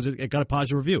Rotten Tomatoes, it got a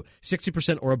positive review.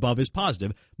 60% or above is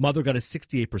positive. Mother got a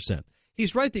 68%.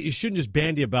 He's right that you shouldn't just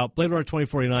bandy about Blade Runner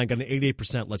 2049 got an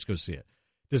 88%, let's go see it.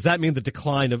 Does that mean the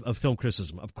decline of film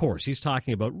criticism? Of course. He's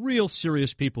talking about real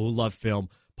serious people who love film,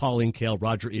 Pauline Kael,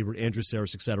 Roger Ebert, Andrew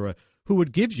Sarris, etc., who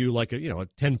would give you like a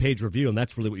 10-page review, and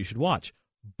that's really what you should watch.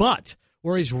 But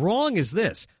where he's wrong is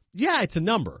this. Yeah, it's a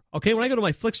number. Okay, when I go to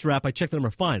my Flickster app, I check the number,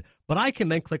 fine. But I can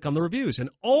then click on the reviews. And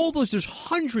all those, there's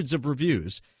hundreds of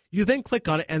reviews. You then click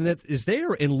on it, and it is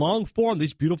there in long form,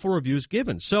 these beautiful reviews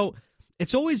given. So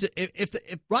it's always, if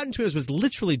Rotten Tomatoes was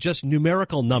literally just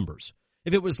numerical numbers,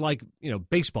 if it was like,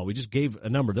 baseball, we just gave a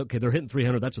number, okay, they're hitting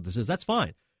 300, that's what this is, that's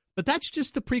fine. But that's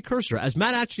just the precursor. As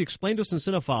Matt actually explained to us in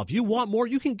Cinephile, if you want more,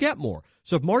 you can get more.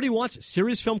 So if Marty wants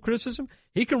serious film criticism,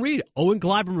 he can read Owen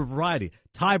Gleiberman of Variety,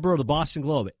 Ty Burr of the Boston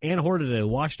Globe, Ann Hornaday of the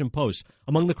Washington Post,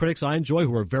 among the critics I enjoy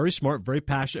who are very smart, very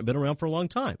passionate, been around for a long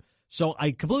time. So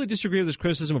I completely disagree with his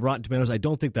criticism of Rotten Tomatoes. I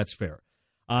don't think that's fair.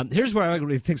 Here's where I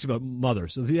really thinks about Mother.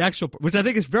 So the actual, which I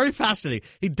think is very fascinating.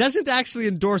 He doesn't actually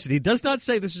endorse it. He does not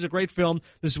say this is a great film.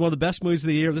 This is one of the best movies of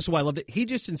the year. This is why I loved it. He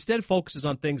just instead focuses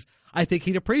on things I think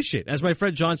he'd appreciate. As my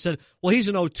friend John said, well, he's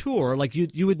an auteur. Like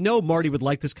you would know Marty would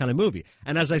like this kind of movie.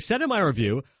 And as I said in my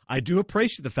review, I do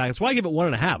appreciate the fact. That's why I give it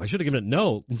 1.5. I should have given it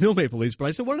no Maple Leafs, but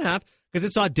I said 1.5 because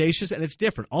it's audacious and it's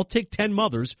different. I'll take 10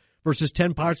 Mothers versus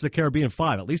 10 Pirates of the Caribbean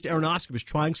 5. At least Aronofsky was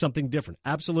trying something different.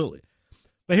 Absolutely.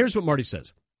 But here's what Marty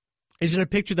says. Is it a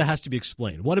picture that has to be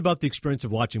explained? What about the experience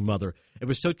of watching Mother? It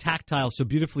was so tactile, so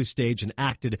beautifully staged and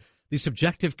acted the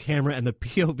subjective camera and the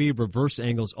POV reverse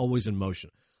angles always in motion.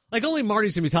 Like, only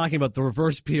Marty's going to be talking about the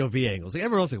reverse POV angles. Like,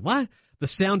 everyone else, like, what? The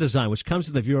sound design, which comes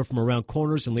to the viewer from around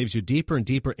corners and leaves you deeper and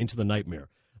deeper into the nightmare.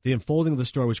 The unfolding of the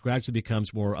story, which gradually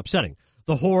becomes more upsetting.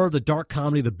 The horror, the dark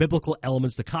comedy, the biblical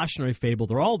elements, the cautionary fable,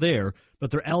 they're all there, but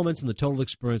they're elements in the total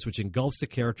experience which engulfs the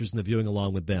characters and the viewing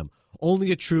along with them.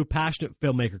 Only a true, passionate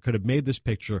filmmaker could have made this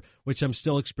picture, which I'm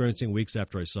still experiencing weeks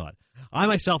after I saw it. I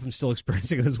myself am still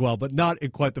experiencing it as well, but not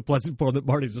in quite the pleasant form that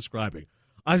Marty's describing.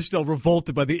 I'm still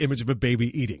revolted by the image of a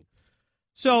baby eating.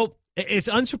 So it's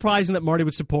unsurprising that Marty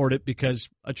would support it because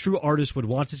a true artist would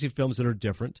want to see films that are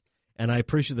different, and I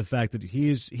appreciate the fact that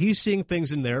he's seeing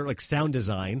things in there, like sound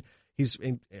design. He's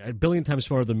a billion times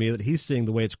smarter than me, that he's seeing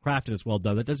the way it's crafted and it's well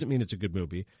done. That doesn't mean it's a good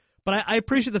movie. But I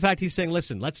appreciate the fact he's saying,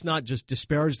 listen, let's not just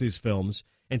disparage these films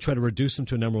and try to reduce them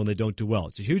to a number when they don't do well.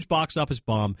 It's a huge box office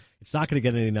bomb. It's not going to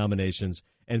get any nominations.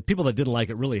 And people that didn't like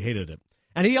it really hated it.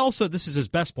 And he also, this is his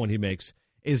best point he makes,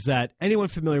 is that anyone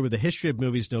familiar with the history of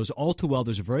movies knows all too well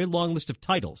there's a very long list of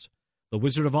titles. The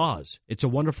Wizard of Oz, It's a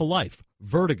Wonderful Life,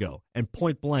 Vertigo, and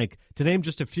Point Blank, to name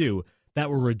just a few, that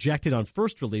were rejected on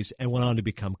first release and went on to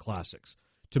become classics.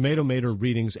 Tomato Meter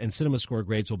readings and cinema score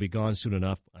grades will be gone soon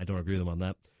enough. I don't agree with them on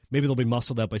that. Maybe they'll be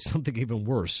muscled out by something even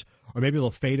worse. Or maybe they'll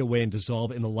fade away and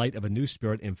dissolve in the light of a new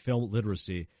spirit in film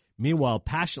literacy. Meanwhile,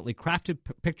 passionately crafted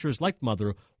pictures like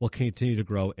Mother will continue to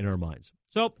grow in our minds.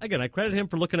 So, again, I credit him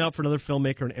for looking out for another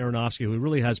filmmaker in Aronofsky, who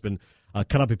really has been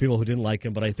cut up by people who didn't like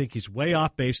him, but I think he's way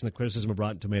off base in the criticism of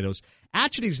Rotten Tomatoes.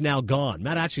 Atchity's now gone.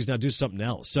 Matt Atchity's now doing something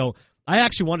else. So I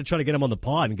actually wanted to try to get him on the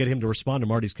pod and get him to respond to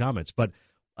Marty's comments, but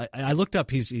I looked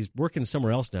up, he's working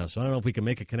somewhere else now, so I don't know if we can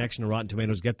make a connection to Rotten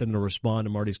Tomatoes, get them to respond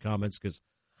to Marty's comments, because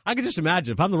I can just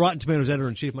imagine, if I'm the Rotten Tomatoes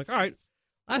editor-in-chief, I'm like, all right,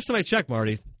 last time I checked,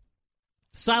 Marty,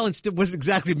 silence wasn't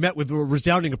exactly met with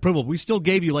resounding approval. We still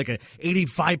gave you like an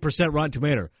 85% Rotten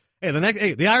Tomato. Hey,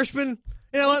 The Irishman,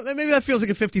 you know what, maybe that feels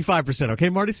like a 55%, okay,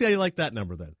 Marty? See how you like that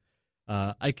number then.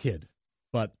 I kid.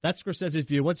 But that's Scorsese's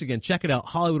view. Once again, check it out,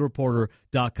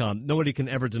 HollywoodReporter.com. Nobody can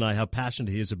ever deny how passionate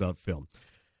he is about film.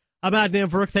 I'm Adnan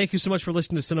Virk. Thank you so much for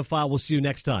listening to Cinephile. We'll see you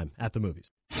next time at the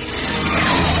movies.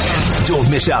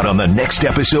 Don't miss out on the next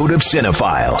episode of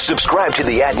Cinephile. Subscribe to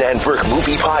the Adnan Virk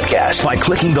Movie Podcast by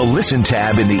clicking the Listen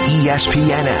tab in the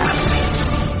ESPN app.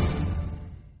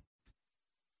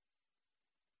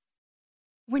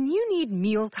 When you need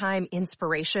mealtime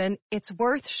inspiration, it's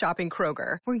worth shopping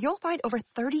Kroger, where you'll find over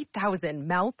 30,000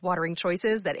 mouth-watering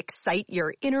choices that excite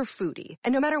your inner foodie.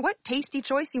 And no matter what tasty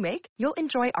choice you make, you'll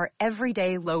enjoy our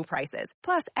everyday low prices,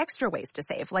 plus extra ways to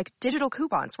save, like digital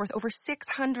coupons worth over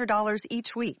 $600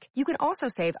 each week. You can also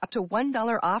save up to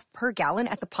 $1 off per gallon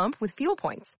at the pump with fuel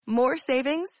points. More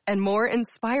savings and more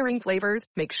inspiring flavors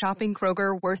make shopping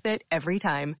Kroger worth it every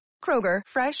time. Kroger,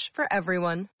 fresh for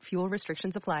everyone. Fuel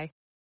restrictions apply.